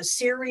 I am a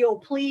serial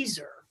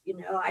pleaser. It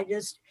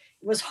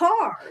was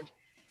hard.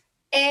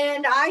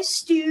 And I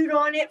stewed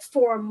on it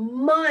for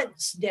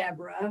months,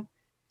 Deborah,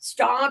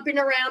 stomping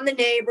around the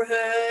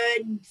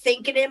neighborhood,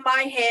 thinking in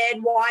my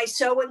head why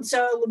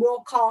so-and-so,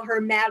 we'll call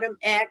her Madam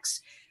X,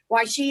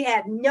 why she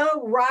had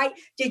no right.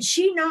 Did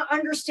she not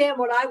understand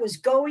what I was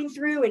going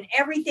through and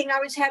everything I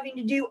was having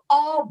to do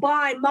all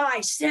by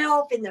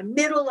myself in the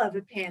middle of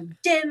a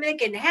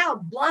pandemic, and how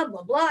blah,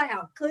 blah, blah,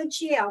 how could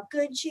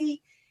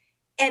she?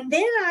 And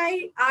then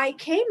I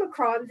came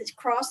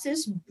across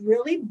this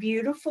really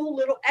beautiful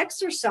little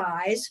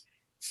exercise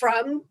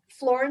from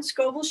Florence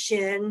Scovel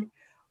Shinn,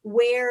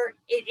 where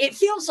it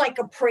feels like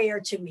a prayer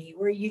to me,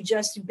 where you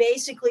just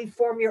basically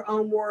form your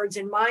own words.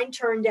 And mine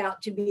turned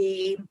out to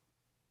be,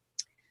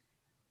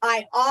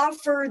 I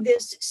offer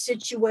this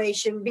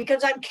situation,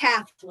 because I'm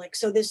Catholic,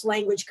 so this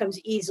language comes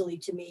easily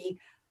to me.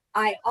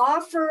 I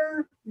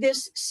offer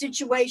this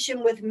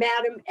situation with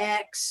Madam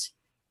X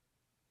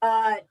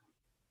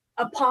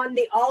upon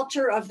the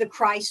altar of the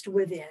Christ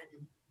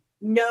within,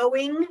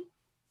 knowing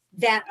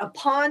that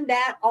upon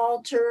that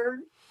altar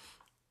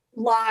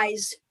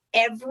lies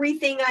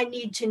everything I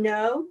need to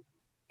know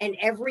and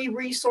every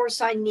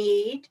resource I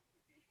need.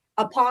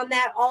 Upon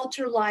that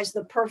altar lies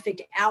the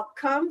perfect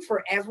outcome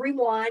for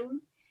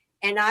everyone.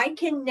 And I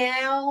can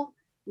now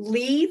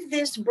leave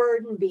this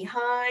burden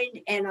behind,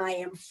 and I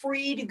am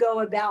free to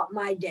go about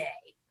my day.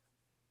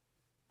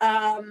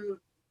 And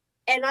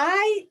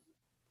I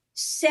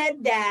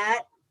said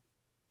that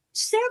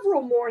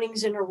several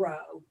mornings in a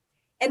row.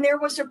 And there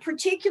was a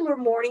particular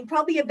morning,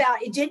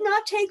 it did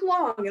not take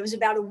long. It was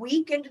about a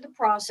week into the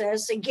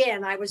process.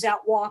 Again, I was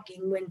out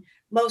walking when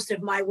most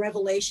of my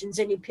revelations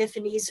and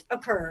epiphanies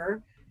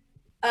occur.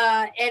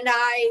 And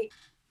I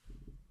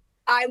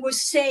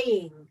was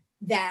saying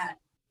that,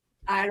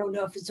 I don't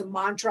know if it's a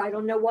mantra, I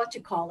don't know what to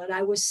call it.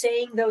 I was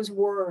saying those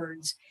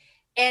words,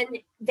 and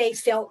they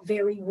felt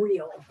very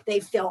real. They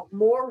felt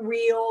more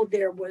real.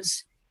 There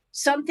was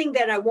something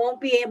that I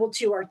won't be able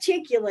to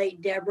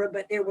articulate, Deborah,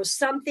 but there was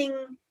something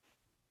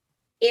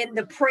in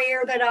the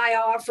prayer that I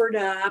offered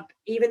up,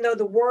 even though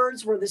the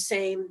words were the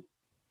same,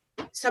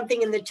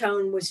 something in the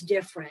tone was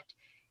different.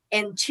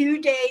 And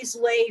 2 days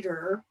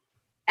later,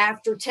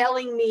 after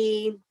telling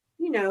me,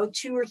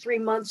 2 or 3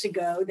 months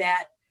ago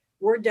that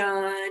we're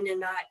done,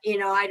 and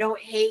I don't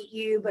hate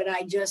you, but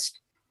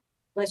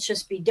let's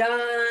just be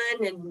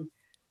done.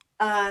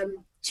 And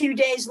 2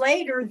 days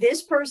later,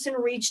 this person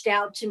reached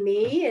out to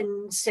me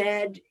and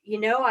said,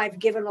 I've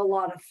given a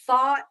lot of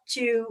thought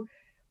to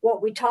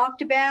what we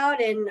talked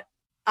about, and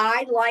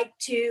I'd like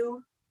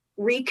to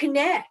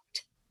reconnect.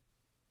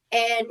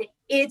 And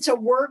it's a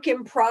work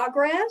in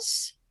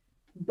progress,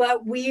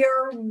 but we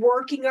are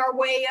working our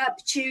way up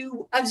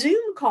to a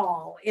Zoom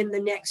call in the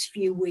next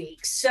few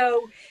weeks.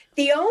 So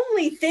the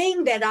only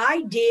thing that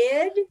I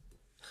did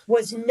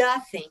was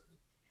nothing.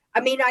 I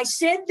mean, I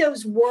said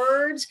those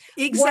words.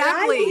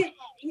 Exactly.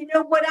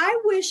 What I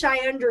wish I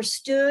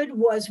understood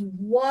was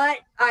what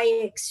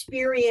I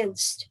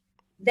experienced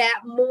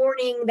that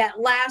morning, that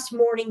last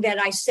morning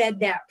that I said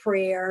that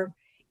prayer,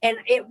 and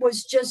it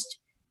was just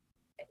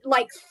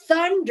like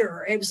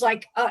thunder. It was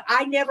like,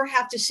 I never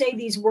have to say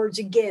these words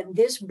again.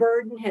 This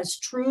burden has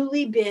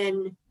truly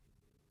been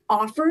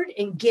offered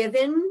and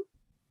given.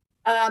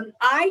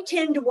 I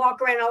tend to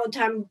walk around all the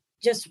time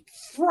just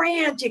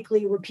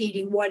frantically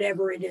repeating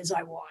whatever it is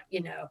I want,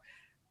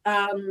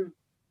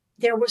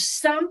 there was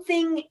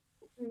something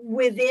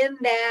within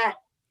that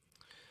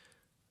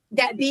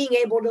being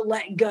able to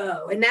let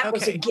go, and that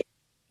was a gift.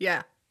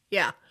 Yeah.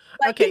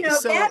 But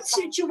that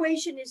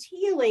situation is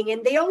healing,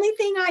 and the only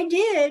thing I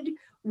did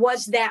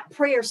was that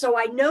prayer. So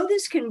I know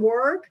this can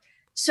work.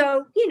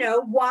 So,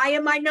 why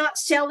am I not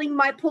selling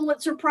my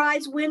Pulitzer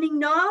Prize winning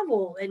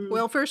novel? And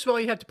well, first of all,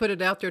 you have to put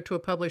it out there to a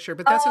publisher,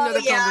 but that's another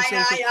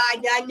conversation.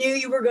 I knew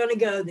you were going to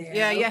go there.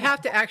 Yeah, you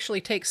have to actually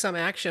take some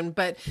action.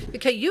 But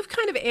okay, you've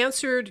kind of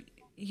answered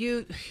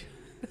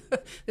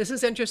this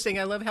is interesting.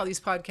 I love how these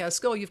podcasts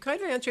go. You've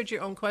kind of answered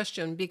your own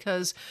question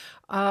because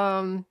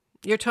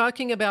you're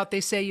talking about,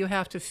 they say you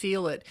have to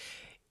feel it.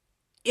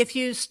 If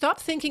you stop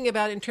thinking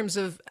about it in terms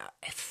of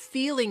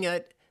feeling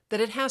it, that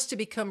it has to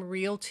become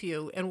real to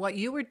you. And what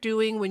you were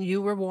doing when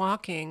you were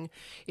walking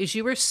is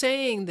you were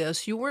saying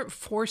this, you weren't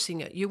forcing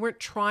it. You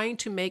weren't trying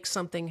to make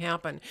something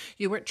happen.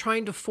 You weren't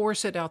trying to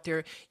force it out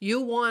there.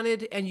 You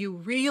wanted, and you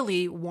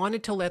really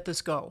wanted to let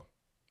this go.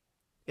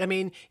 I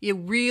mean, you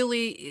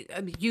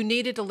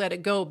needed to let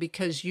it go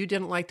because you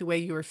didn't like the way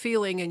you were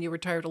feeling and you were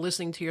tired of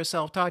listening to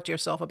yourself, talk to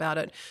yourself about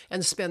it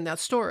and spin that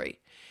story.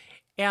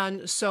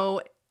 And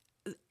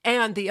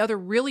the other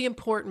really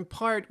important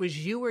part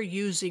was you were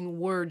using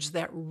words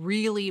that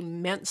really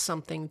meant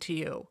something to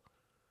you.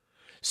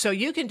 So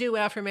you can do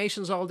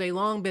affirmations all day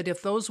long, but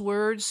if those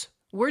words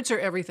are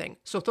everything.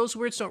 So if those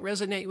words don't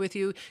resonate with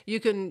you, you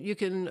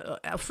can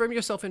affirm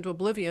yourself into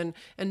oblivion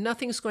and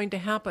nothing's going to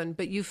happen,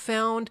 but you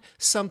found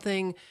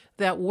something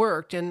that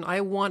worked. And I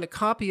want a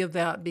copy of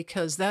that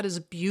because that is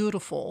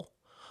beautiful.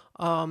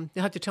 You'll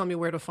have to tell me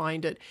where to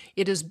find it.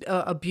 It is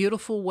a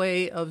beautiful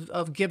way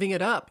of giving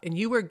it up. And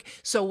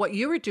so what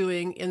you were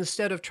doing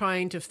instead of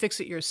trying to fix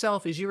it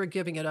yourself is you were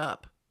giving it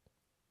up.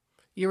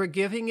 You were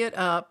giving it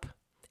up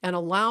and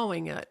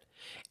allowing it.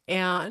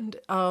 And,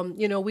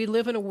 we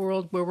live in a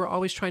world where we're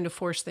always trying to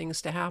force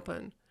things to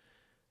happen.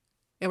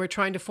 And we're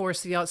trying to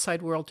force the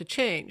outside world to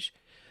change.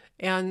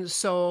 And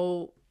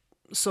so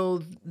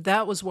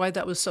that was why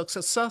that was so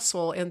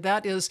successful. And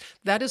that is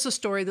a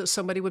story that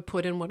somebody would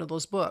put in one of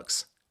those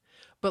books.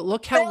 But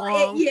look how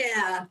long.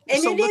 Yeah.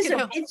 And so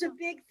it's a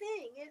big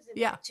thing, isn't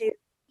it? To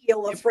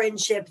heal a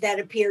friendship that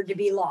appeared to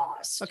be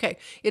lost. Okay.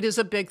 It is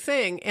a big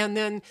thing. And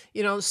then,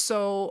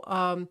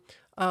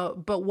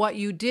 but what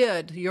you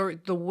did,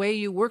 the way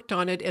you worked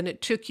on it, and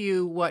it took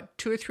you,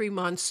 2 or 3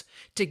 months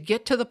to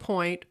get to the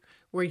point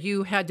where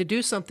you had to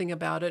do something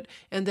about it.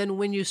 And then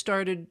when you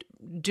started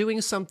doing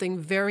something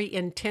very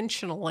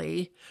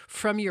intentionally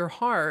from your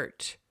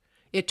heart,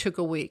 it took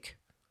a week.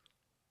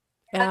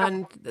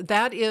 And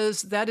that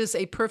is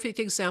a perfect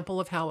example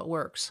of how it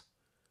works.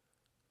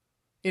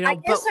 I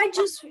guess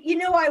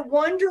I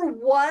wonder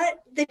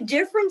what the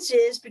difference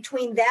is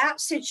between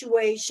that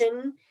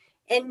situation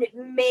and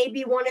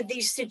maybe one of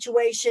these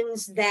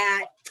situations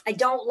that I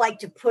don't like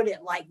to put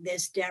it like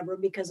this, Deborah,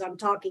 because I'm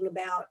talking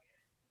about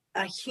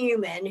a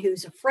human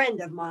who's a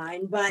friend of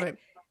mine. But,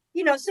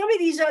 right. Some of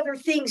these other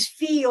things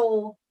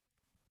feel,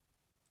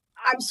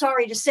 I'm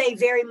sorry to say,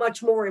 very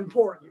much more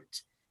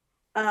important.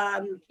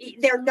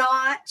 They're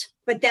not,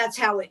 but that's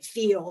how it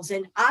feels.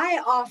 And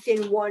I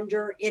often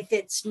wonder if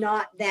it's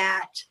not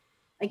that,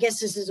 I guess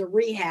this is a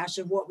rehash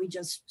of what we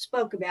just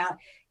spoke about,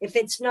 if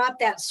it's not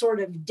that sort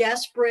of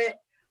desperate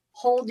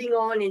holding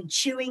on and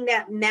chewing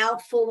that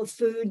mouthful of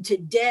food to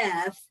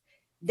death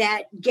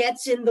that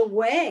gets in the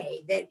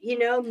way, that,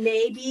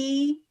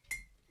 maybe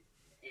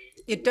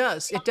it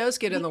does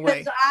get in the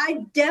way.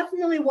 I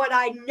definitely, what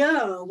I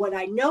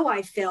know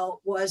I felt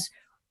was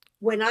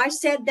when I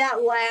said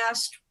that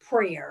last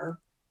prayer,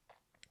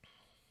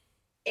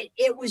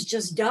 it was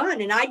just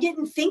done, and I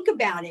didn't think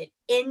about it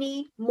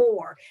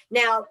anymore.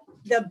 Now,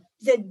 the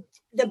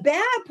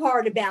bad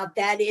part about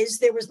that is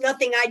there was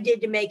nothing I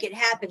did to make it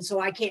happen, so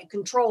I can't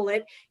control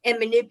it and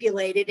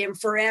manipulate it and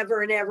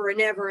forever and ever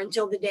and ever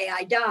until the day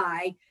I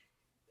die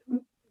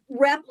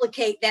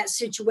replicate that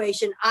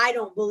situation. I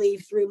don't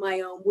believe through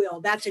my own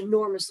will. That's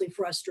enormously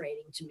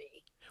frustrating to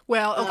me.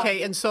 Well,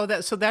 okay, and so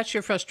that's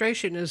your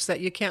frustration, is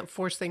that you can't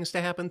force things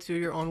to happen through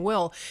your own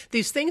will.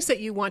 These things that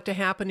you want to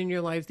happen in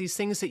your life, these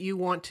things that you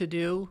want to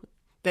do,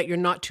 that you're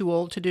not too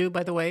old to do,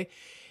 by the way,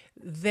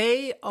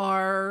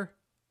 that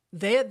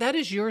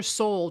is your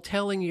soul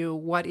telling you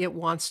what it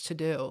wants to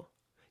do.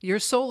 Your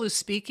soul is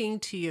speaking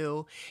to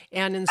you,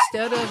 and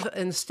instead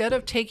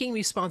of taking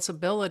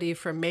responsibility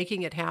for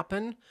making it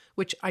happen,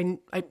 which I'm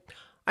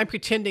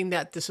pretending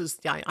that this is,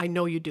 I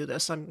know you do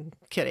this, I'm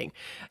kidding.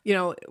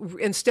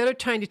 Instead of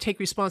trying to take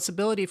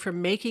responsibility for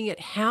making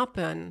it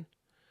happen,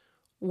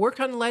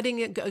 work on letting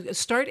it go.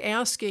 Start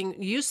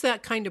asking, use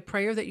that kind of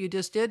prayer that you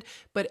just did,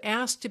 but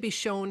ask to be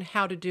shown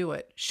how to do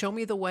it. Show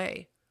me the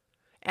way.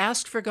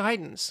 Ask for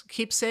guidance.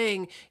 Keep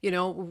saying,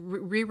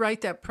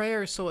 rewrite that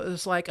prayer so it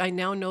was like, I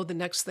now know the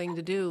next thing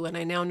to do, and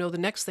I now know the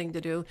next thing to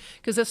do,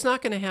 because it's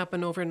not going to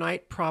happen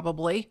overnight,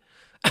 probably.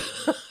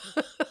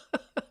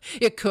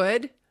 It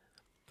could,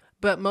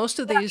 but most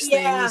of these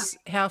Yeah. things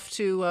have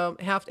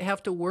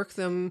to work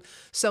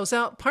themselves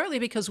out. Partly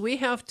because we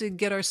have to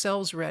get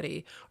ourselves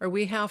ready, or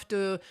we have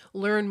to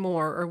learn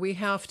more, or we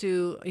have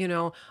to.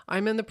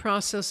 I'm in the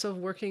process of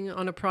working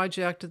on a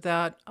project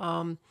that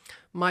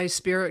my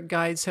spirit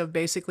guides have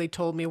basically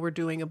told me we're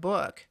doing a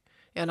book,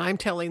 and I'm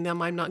telling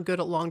them I'm not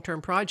good at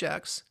long-term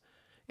projects,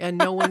 and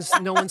no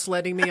one's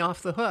letting me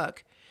off the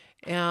hook,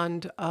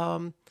 and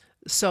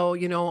so,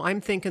 I'm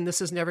thinking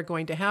this is never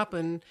going to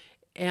happen.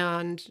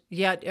 And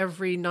yet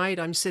every night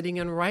I'm sitting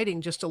and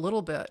writing just a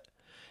little bit.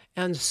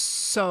 And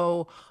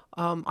so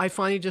I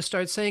finally just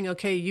started saying,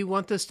 okay, you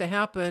want this to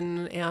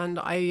happen, and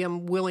I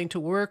am willing to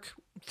work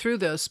through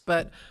this,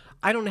 but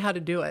I don't know how to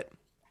do it.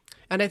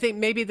 And I think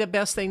maybe the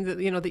best thing that,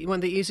 one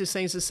of the easiest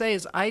things to say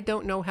is, I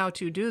don't know how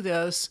to do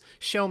this.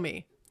 Show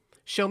me.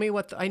 Show me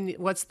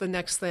what's the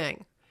next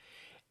thing.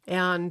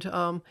 And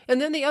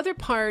then the other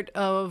part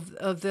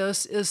of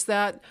this is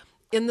that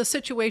in the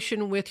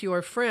situation with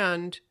your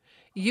friend,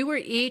 you were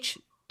each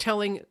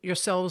telling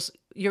yourselves,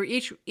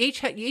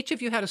 each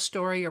of you had a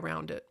story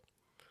around it.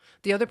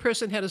 The other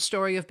person had a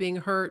story of being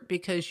hurt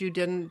because you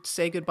didn't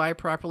say goodbye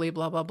properly,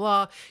 blah, blah,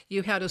 blah.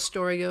 You had a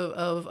story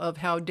of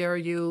how dare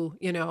you,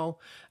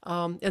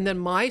 and then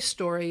my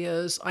story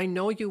is, I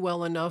know you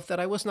well enough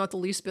that I was not the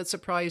least bit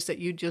surprised that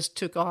you just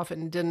took off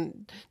and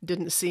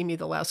didn't see me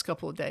the last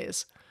couple of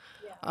days.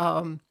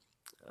 Yeah.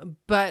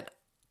 But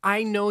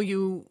I know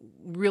you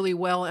really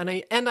well, and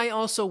I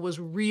also was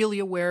really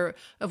aware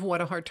of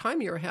what a hard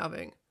time you're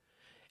having.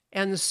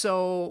 And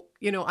so,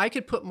 I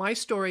could put my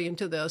story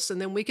into this, and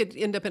then we could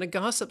end up in a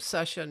gossip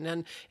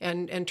session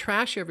and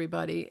trash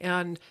everybody.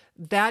 And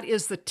that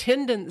is the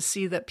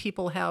tendency that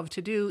people have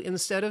to do,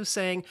 instead of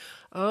saying,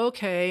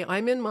 okay,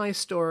 I'm in my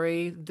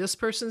story, this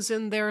person's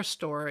in their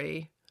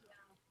story.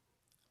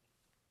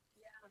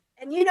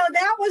 And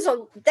that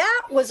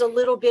was a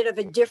little bit of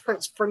a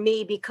difference for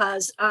me,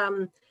 because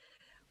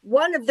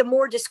one of the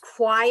more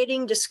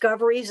disquieting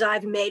discoveries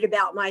I've made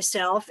about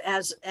myself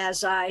as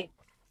I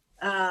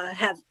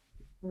have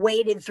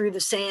waded through the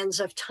sands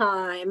of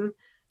time,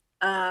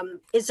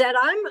 is that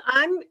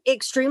I'm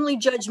extremely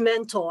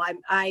judgmental.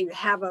 I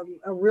have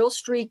a real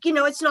streak.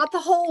 It's not the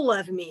whole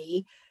of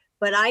me,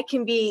 but I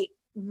can be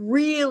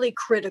really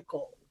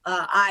critical.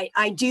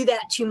 I do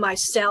that to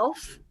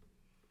myself,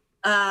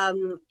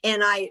 and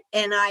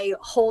I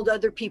hold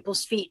other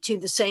people's feet to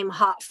the same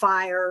hot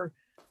fire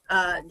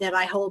that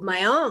I hold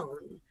my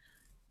own.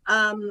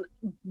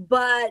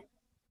 But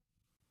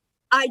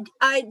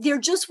there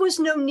just was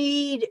no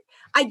need.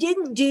 I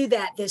didn't do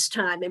that this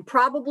time, and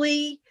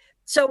probably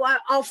so.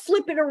 I'll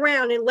flip it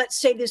around, and let's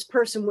say this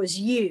person was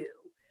you.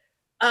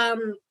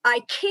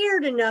 I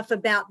cared enough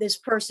about this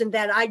person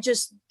that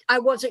I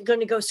wasn't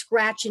going to go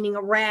scratching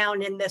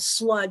around in this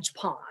sludge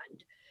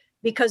pond,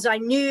 because I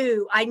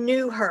knew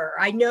her,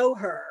 I know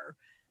her,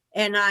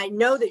 and I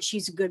know that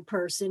she's a good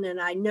person,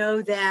 and I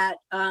know that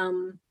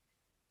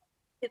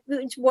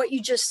it's what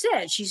you just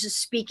said. She's just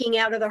speaking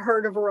out of the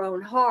hurt of her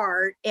own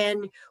heart.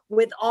 And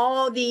with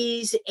all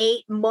these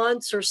 8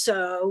 months or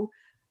so,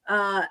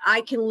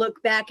 I can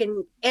look back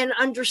and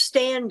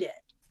understand it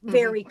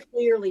very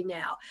clearly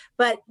now.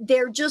 But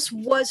there just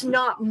was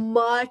not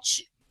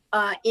much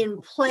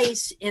in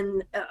place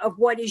of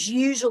what is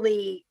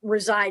usually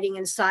residing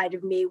inside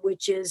of me,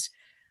 which is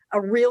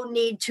a real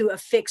need to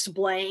affix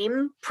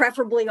blame,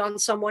 preferably on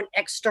someone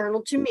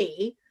external to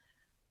me.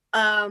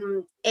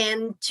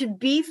 And to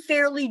be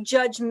fairly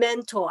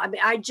judgmental. I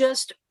mean, I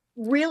just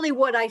really,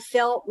 what I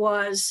felt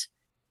was,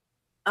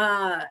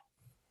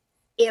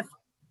 if,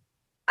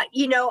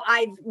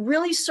 I've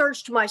really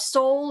searched my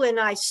soul, and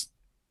I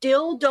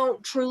still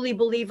don't truly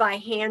believe I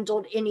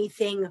handled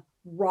anything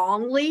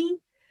wrongly.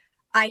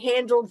 I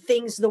handled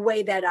things the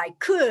way that I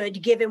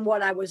could, given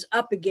what I was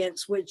up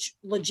against, which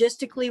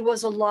logistically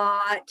was a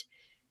lot,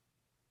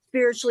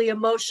 spiritually,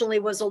 emotionally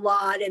was a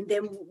lot. And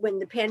then when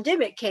the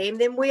pandemic came,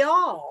 then we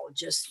all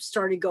just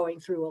started going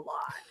through a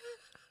lot.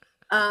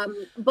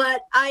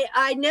 But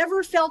I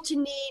never felt a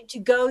need to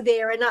go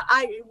there and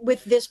I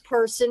with this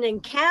person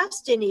and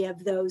cast any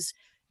of those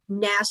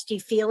nasty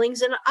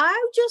feelings. And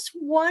I just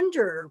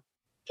wonder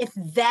if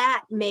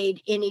that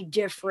made any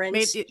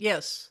difference.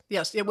 Yes,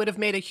 it would have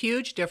made a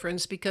huge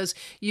difference, because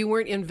you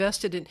weren't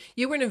invested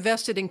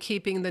in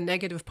keeping the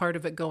negative part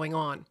of it going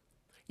on.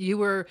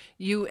 You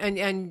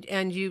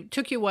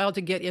took you a while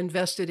to get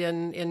invested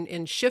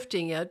in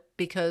shifting it,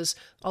 because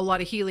a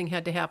lot of healing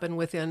had to happen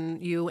within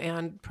you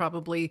and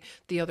probably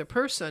the other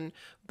person.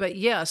 But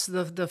yes,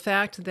 the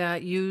fact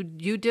that you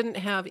didn't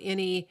have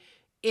any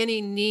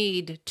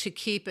need to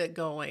keep it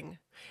going.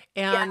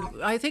 And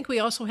yeah. I think we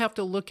also have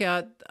to look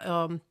at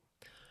another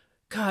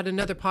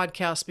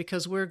podcast,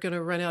 because we're going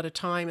to run out of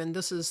time, and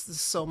this is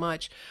so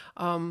much.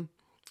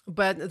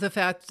 But the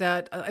fact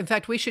that, in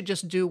fact, we should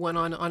just do one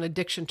on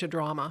addiction to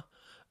drama,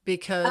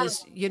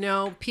 because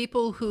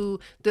people who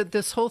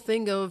this whole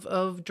thing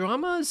of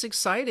drama is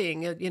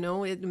exciting.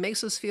 It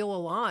makes us feel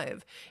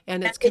alive,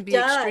 and it can It be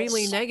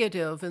extremely does.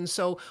 negative. And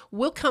so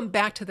we'll come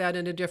back to that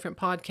in a different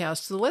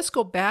podcast. So let's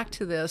go back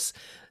to this.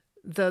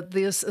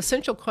 This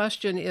essential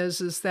question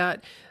is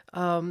that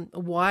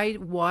why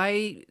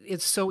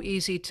it's so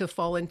easy to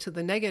fall into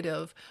the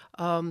negative,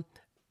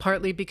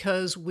 partly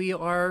because we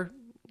are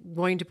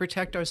going to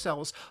protect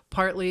ourselves,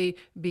 partly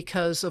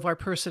because of our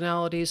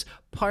personalities,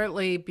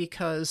 partly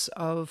because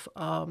of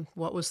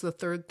what was the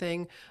third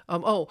thing?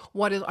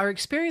 What is our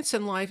experience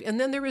in life? And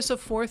then there is a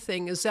fourth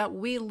thing, is that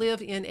we live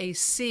in a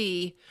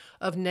sea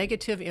of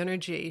negative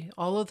energy.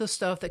 All of the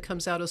stuff that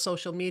comes out of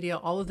social media,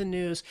 all of the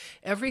news,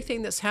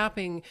 everything that's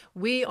happening,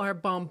 we are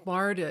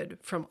bombarded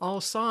from all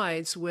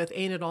sides with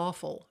 "ain't it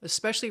awful,"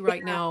 especially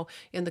right now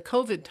in the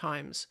COVID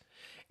times.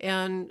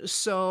 And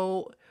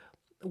so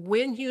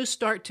when you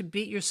start to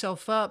beat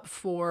yourself up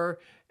for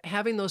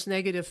having those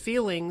negative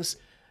feelings,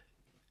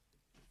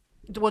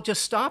 well,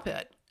 just stop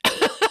it.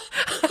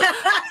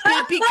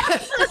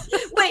 Because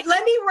Wait,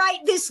 let me write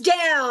this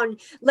down.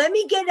 Let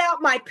me get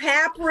out my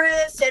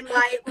papyrus and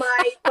my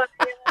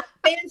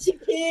fancy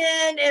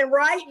pen and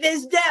write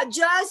this down.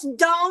 Just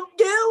don't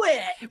do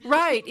it.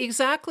 right,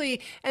 exactly.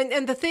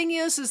 And the thing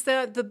is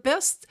that the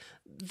best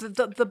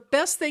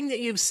thing that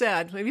you've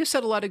said a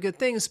lot of good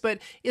things, but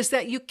is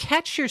that you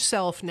catch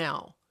yourself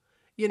now.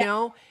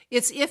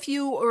 It's if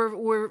you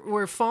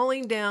were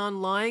falling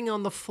down, lying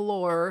on the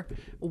floor,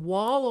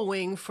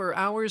 wallowing for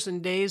hours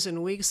and days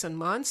and weeks and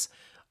months.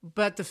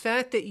 But the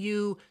fact that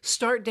you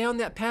start down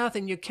that path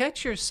and you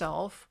catch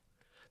yourself,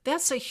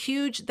 that's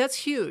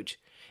huge.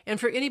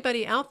 And for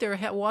anybody out there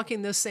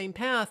walking this same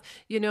path,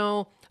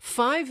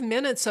 5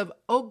 minutes of,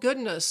 oh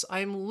goodness,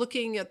 I'm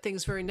looking at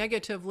things very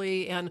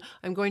negatively and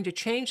I'm going to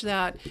change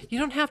that. You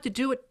don't have to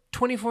do it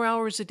 24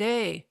 hours a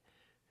day.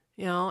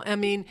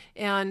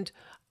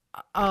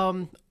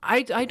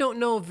 I don't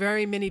know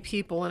very many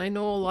people, and I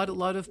know a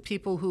lot of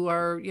people who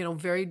are,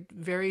 very,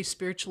 very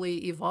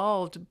spiritually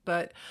evolved,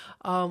 but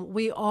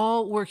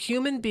we're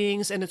human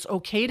beings, and it's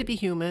okay to be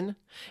human,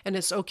 and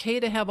it's okay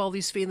to have all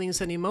these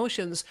feelings and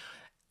emotions.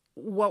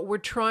 What we're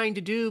trying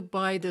to do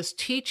by this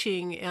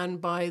teaching and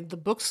by the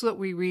books that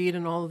we read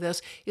and all of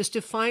this is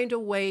to find a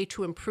way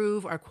to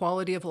improve our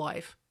quality of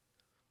life.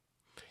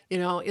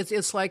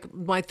 It's like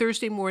my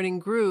Thursday morning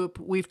group,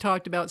 we've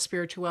talked about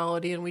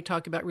spirituality and we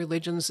talk about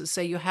religions that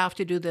say you have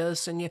to do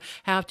this and you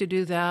have to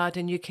do that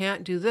and you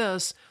can't do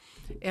this.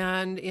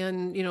 And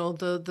in,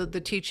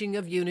 the teaching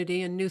of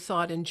unity and New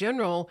Thought in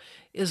general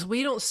is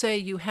we don't say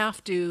you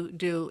have to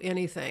do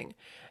anything.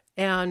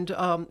 And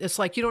it's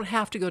like you don't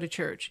have to go to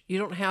church. You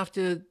don't have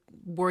to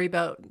worry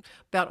about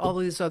all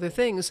of these other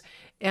things.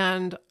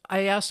 And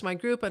I asked my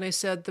group and I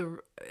said,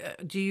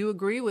 do you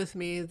agree with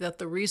me that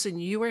the reason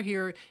you are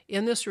here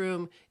in this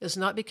room is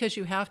not because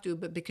you have to,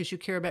 but because you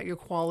care about your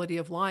quality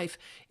of life?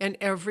 And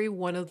every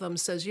one of them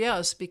says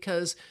yes,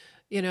 because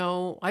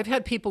I've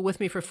had people with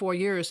me for 4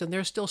 years and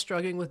they're still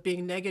struggling with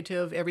being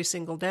negative every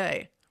single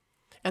day.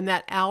 And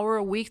that hour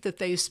a week that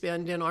they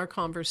spend in our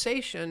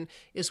conversation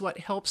is what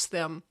helps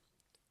them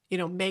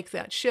make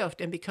that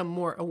shift and become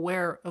more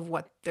aware of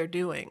what they're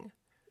doing.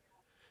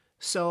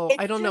 So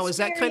I don't know, is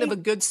that kind of a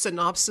good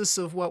synopsis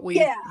of what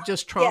we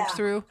just tromped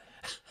through?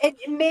 And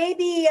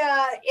maybe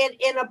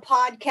in a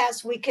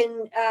podcast we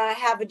can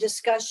have a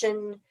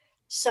discussion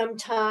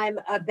sometime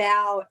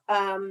about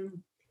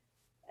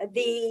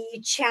the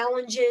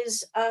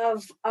challenges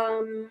of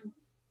I'm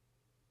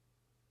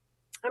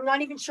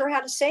not even sure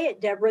how to say it,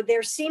 Deborah.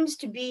 There seems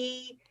to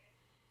be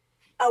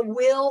a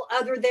will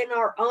other than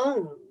our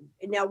own.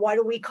 Now, what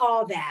do we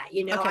call that?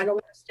 Okay. I don't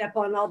want to step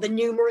on all the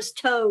numerous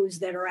toes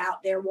that are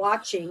out there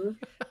watching.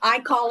 I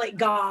call it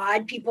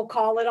God. People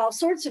call it all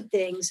sorts of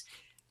things.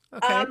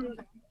 Okay.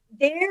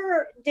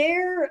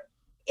 There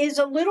is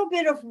a little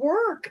bit of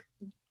work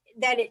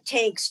that it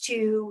takes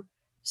to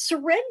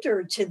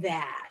surrender to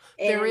that.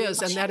 There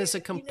is, and that is a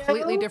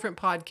completely different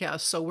podcast.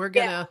 So we're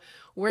gonna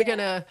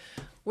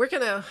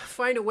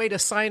find a way to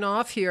sign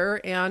off here.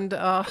 And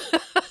so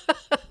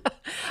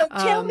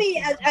tell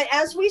me,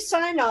 as we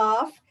sign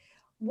off,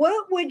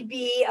 what would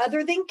be,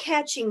 other than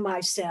catching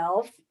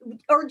myself,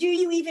 or do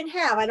you even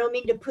have, I don't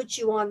mean to put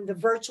you on the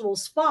virtual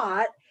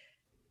spot,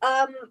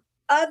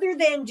 other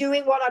than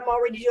doing what I'm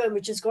already doing,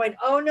 which is going,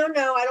 oh, no,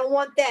 I don't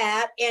want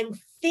that, and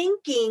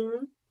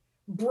thinking,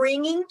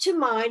 bringing to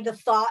mind the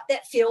thought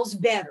that feels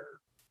better.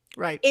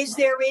 Right. Is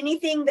there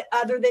anything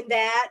other than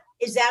that?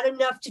 Is that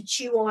enough to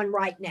chew on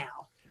right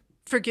now?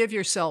 Forgive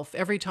yourself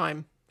every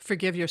time.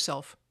 Forgive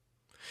yourself.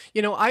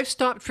 I've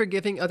stopped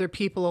forgiving other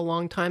people a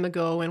long time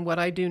ago, and what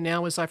I do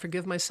now is I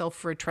forgive myself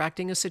for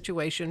attracting a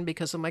situation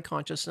because of my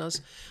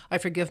consciousness. I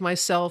forgive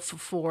myself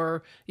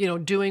for,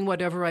 doing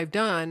whatever I've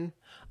done.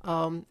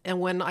 And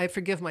when I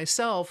forgive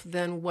myself,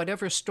 then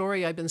whatever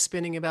story I've been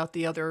spinning about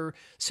the other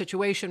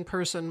situation,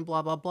 person,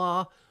 blah, blah,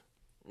 blah,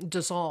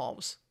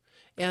 dissolves.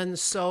 And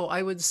so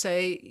I would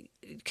say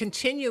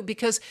continue,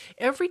 because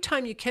every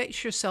time you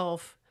catch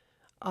yourself,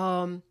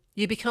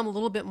 you become a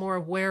little bit more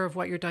aware of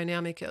what your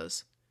dynamic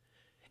is.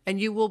 And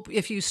you will,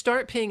 if you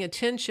start paying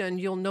attention,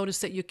 you'll notice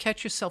that you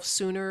catch yourself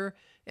sooner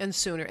and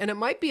sooner. And it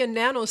might be a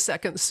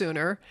nanosecond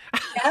sooner.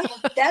 Yeah,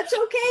 that's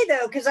okay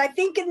though, because I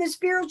think in the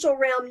spiritual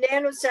realm,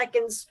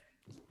 nanoseconds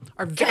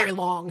are very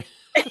long.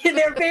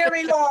 They're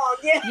very long.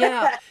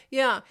 Yeah.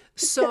 Yeah.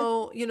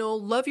 So,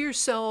 love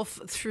yourself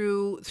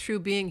through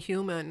being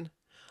human.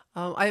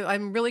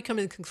 I'm really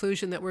coming to the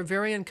conclusion that we're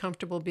very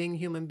uncomfortable being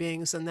human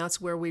beings, and that's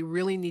where we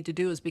really need to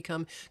do is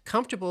become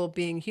comfortable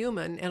being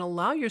human and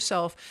allow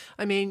yourself.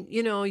 I mean,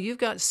 you've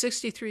got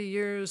 63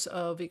 years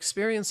of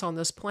experience on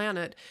this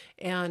planet,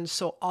 and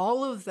so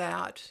all of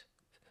that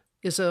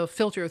is a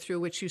filter through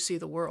which you see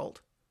the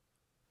world.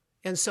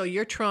 And so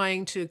you're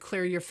trying to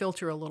clear your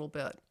filter a little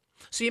bit.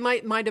 So you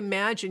might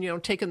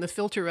imagine, taking the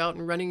filter out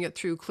and running it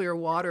through clear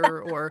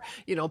water or,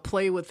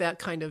 play with that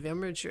kind of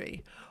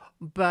imagery.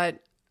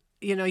 But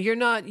you're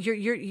not,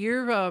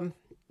 you're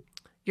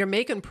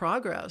making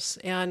progress.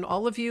 And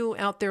all of you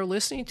out there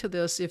listening to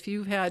this, if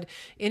you've had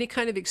any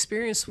kind of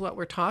experience with what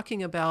we're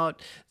talking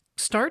about,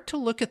 start to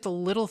look at the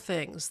little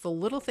things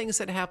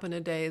that happen a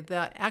day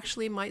that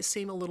actually might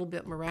seem a little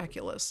bit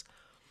miraculous.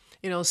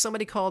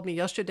 Somebody called me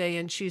yesterday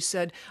and she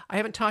said, I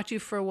haven't talked to you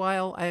for a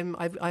while. I'm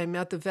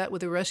at the vet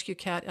with a rescue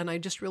cat and I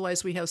just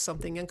realized we have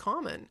something in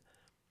common.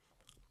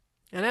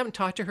 And I haven't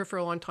talked to her for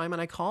a long time.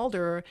 And I called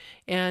her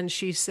and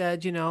she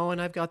said, and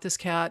I've got this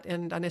cat.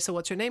 And I said,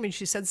 what's her name? And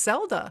she said,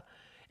 Zelda.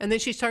 And then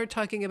she started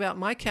talking about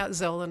my cat,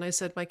 Zelda. And I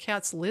said, my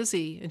cat's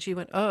Lizzie. And she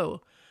went, oh.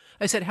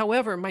 I said,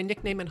 however, my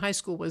nickname in high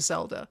school was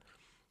Zelda.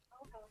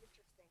 Oh, how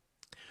interesting.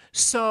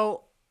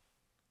 So,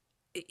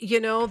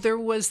 there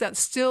was that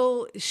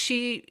still,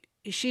 she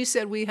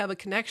said we have a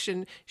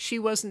connection. She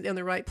wasn't in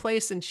the right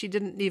place and she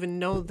didn't even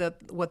know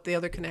that what the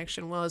other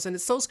connection was. And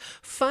it's those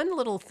fun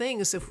little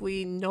things if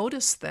we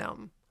notice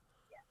them.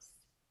 Yes.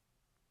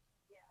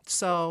 Yeah.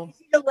 So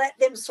it's easy to let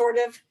them sort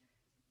of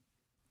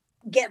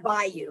get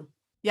by you.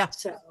 Yeah.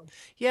 So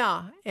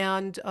yeah.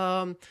 And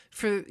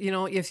for,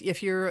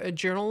 if you're a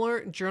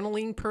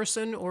journaling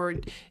person, or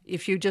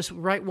if you just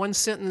write one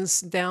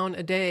sentence down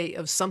a day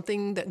of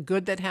something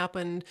that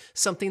happened,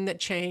 something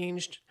that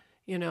changed,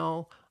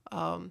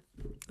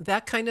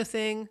 that kind of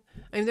thing.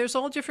 I mean, there's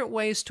all different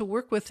ways to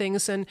work with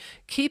things. And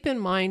keep in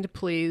mind,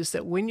 please,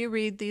 that when you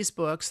read these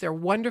books, they're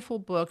wonderful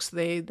books.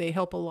 They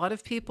help a lot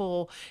of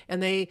people,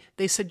 and they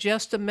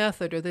suggest a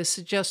method, or they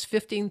suggest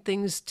 15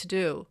 things to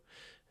do.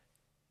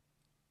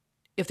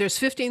 If there's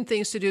 15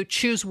 things to do,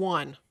 choose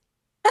one.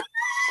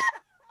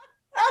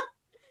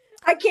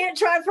 I can't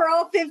try for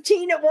all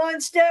 15 at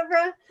once,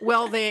 Deborah.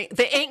 Well, they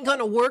ain't going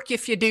to work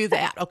if you do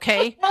that,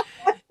 okay?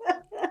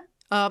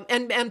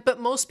 But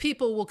most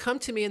people will come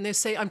to me and they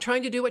say, I'm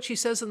trying to do what she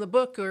says in the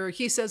book or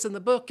he says in the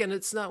book and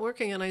it's not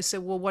working. And I say,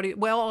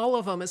 well, all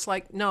of them. It's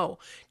like, no,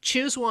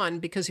 choose one,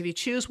 because if you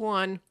choose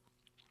one,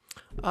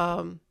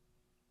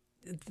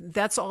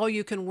 that's all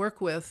you can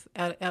work with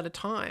at a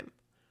time,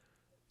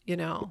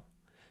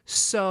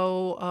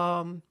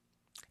 So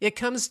it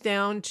comes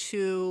down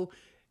to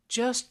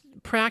just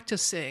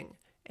practicing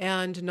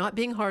and not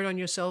being hard on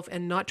yourself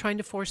and not trying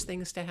to force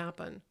things to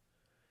happen.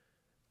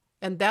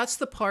 And that's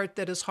the part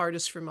that is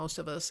hardest for most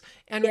of us.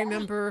 And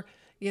remember,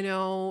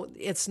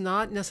 it's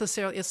not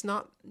necessarily, it's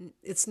not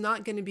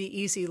going to be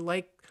easy.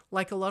 Like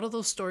a lot of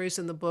those stories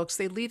in the books,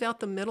 they leave out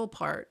the middle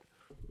part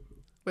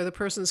where the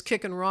person's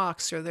kicking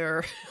rocks or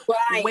they're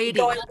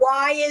waiting. Going,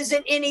 why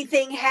isn't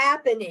anything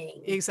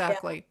happening?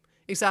 Exactly.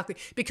 Exactly.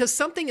 Because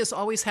something is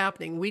always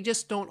happening. We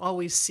just don't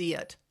always see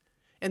it.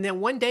 And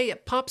then one day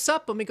it pops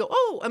up and we go,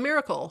 oh, a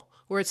miracle.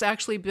 Where it's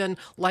actually been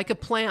like a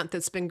plant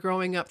that's been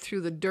growing up through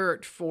the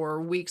dirt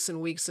for weeks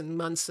and weeks and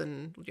months,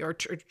 or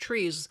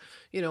trees,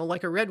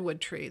 like a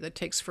redwood tree that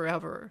takes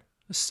forever.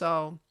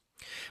 So,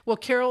 well,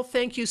 Carol,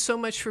 thank you so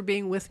much for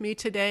being with me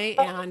today.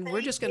 And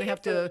we're just going to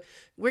have to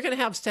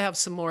have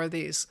some more of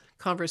these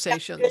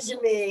conversations. Sounds good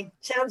to me.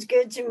 Sounds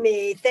good to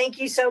me. Thank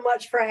you so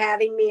much for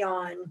having me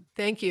on.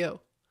 Thank you.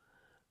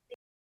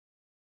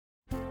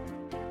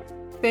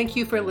 Thank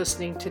you for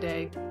listening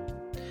today.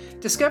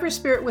 Discover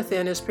Spirit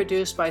Within is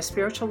produced by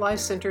Spiritual Life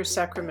Center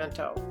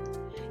Sacramento.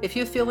 If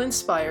you feel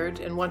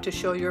inspired and want to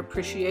show your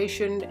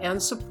appreciation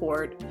and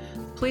support,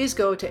 please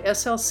go to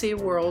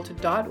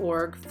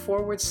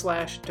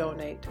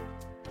slcworld.org/donate.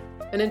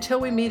 And until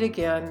we meet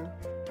again,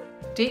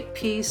 deep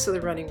peace of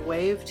the running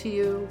wave to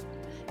you,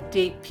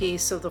 deep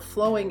peace of the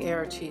flowing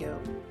air to you,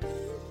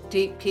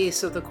 deep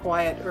peace of the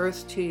quiet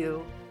earth to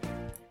you,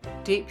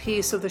 deep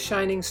peace of the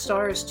shining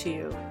stars to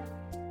you,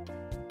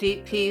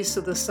 deep peace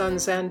of the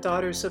sons and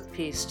daughters of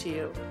peace to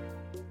you,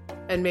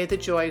 and may the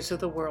joys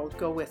of the world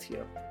go with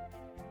you.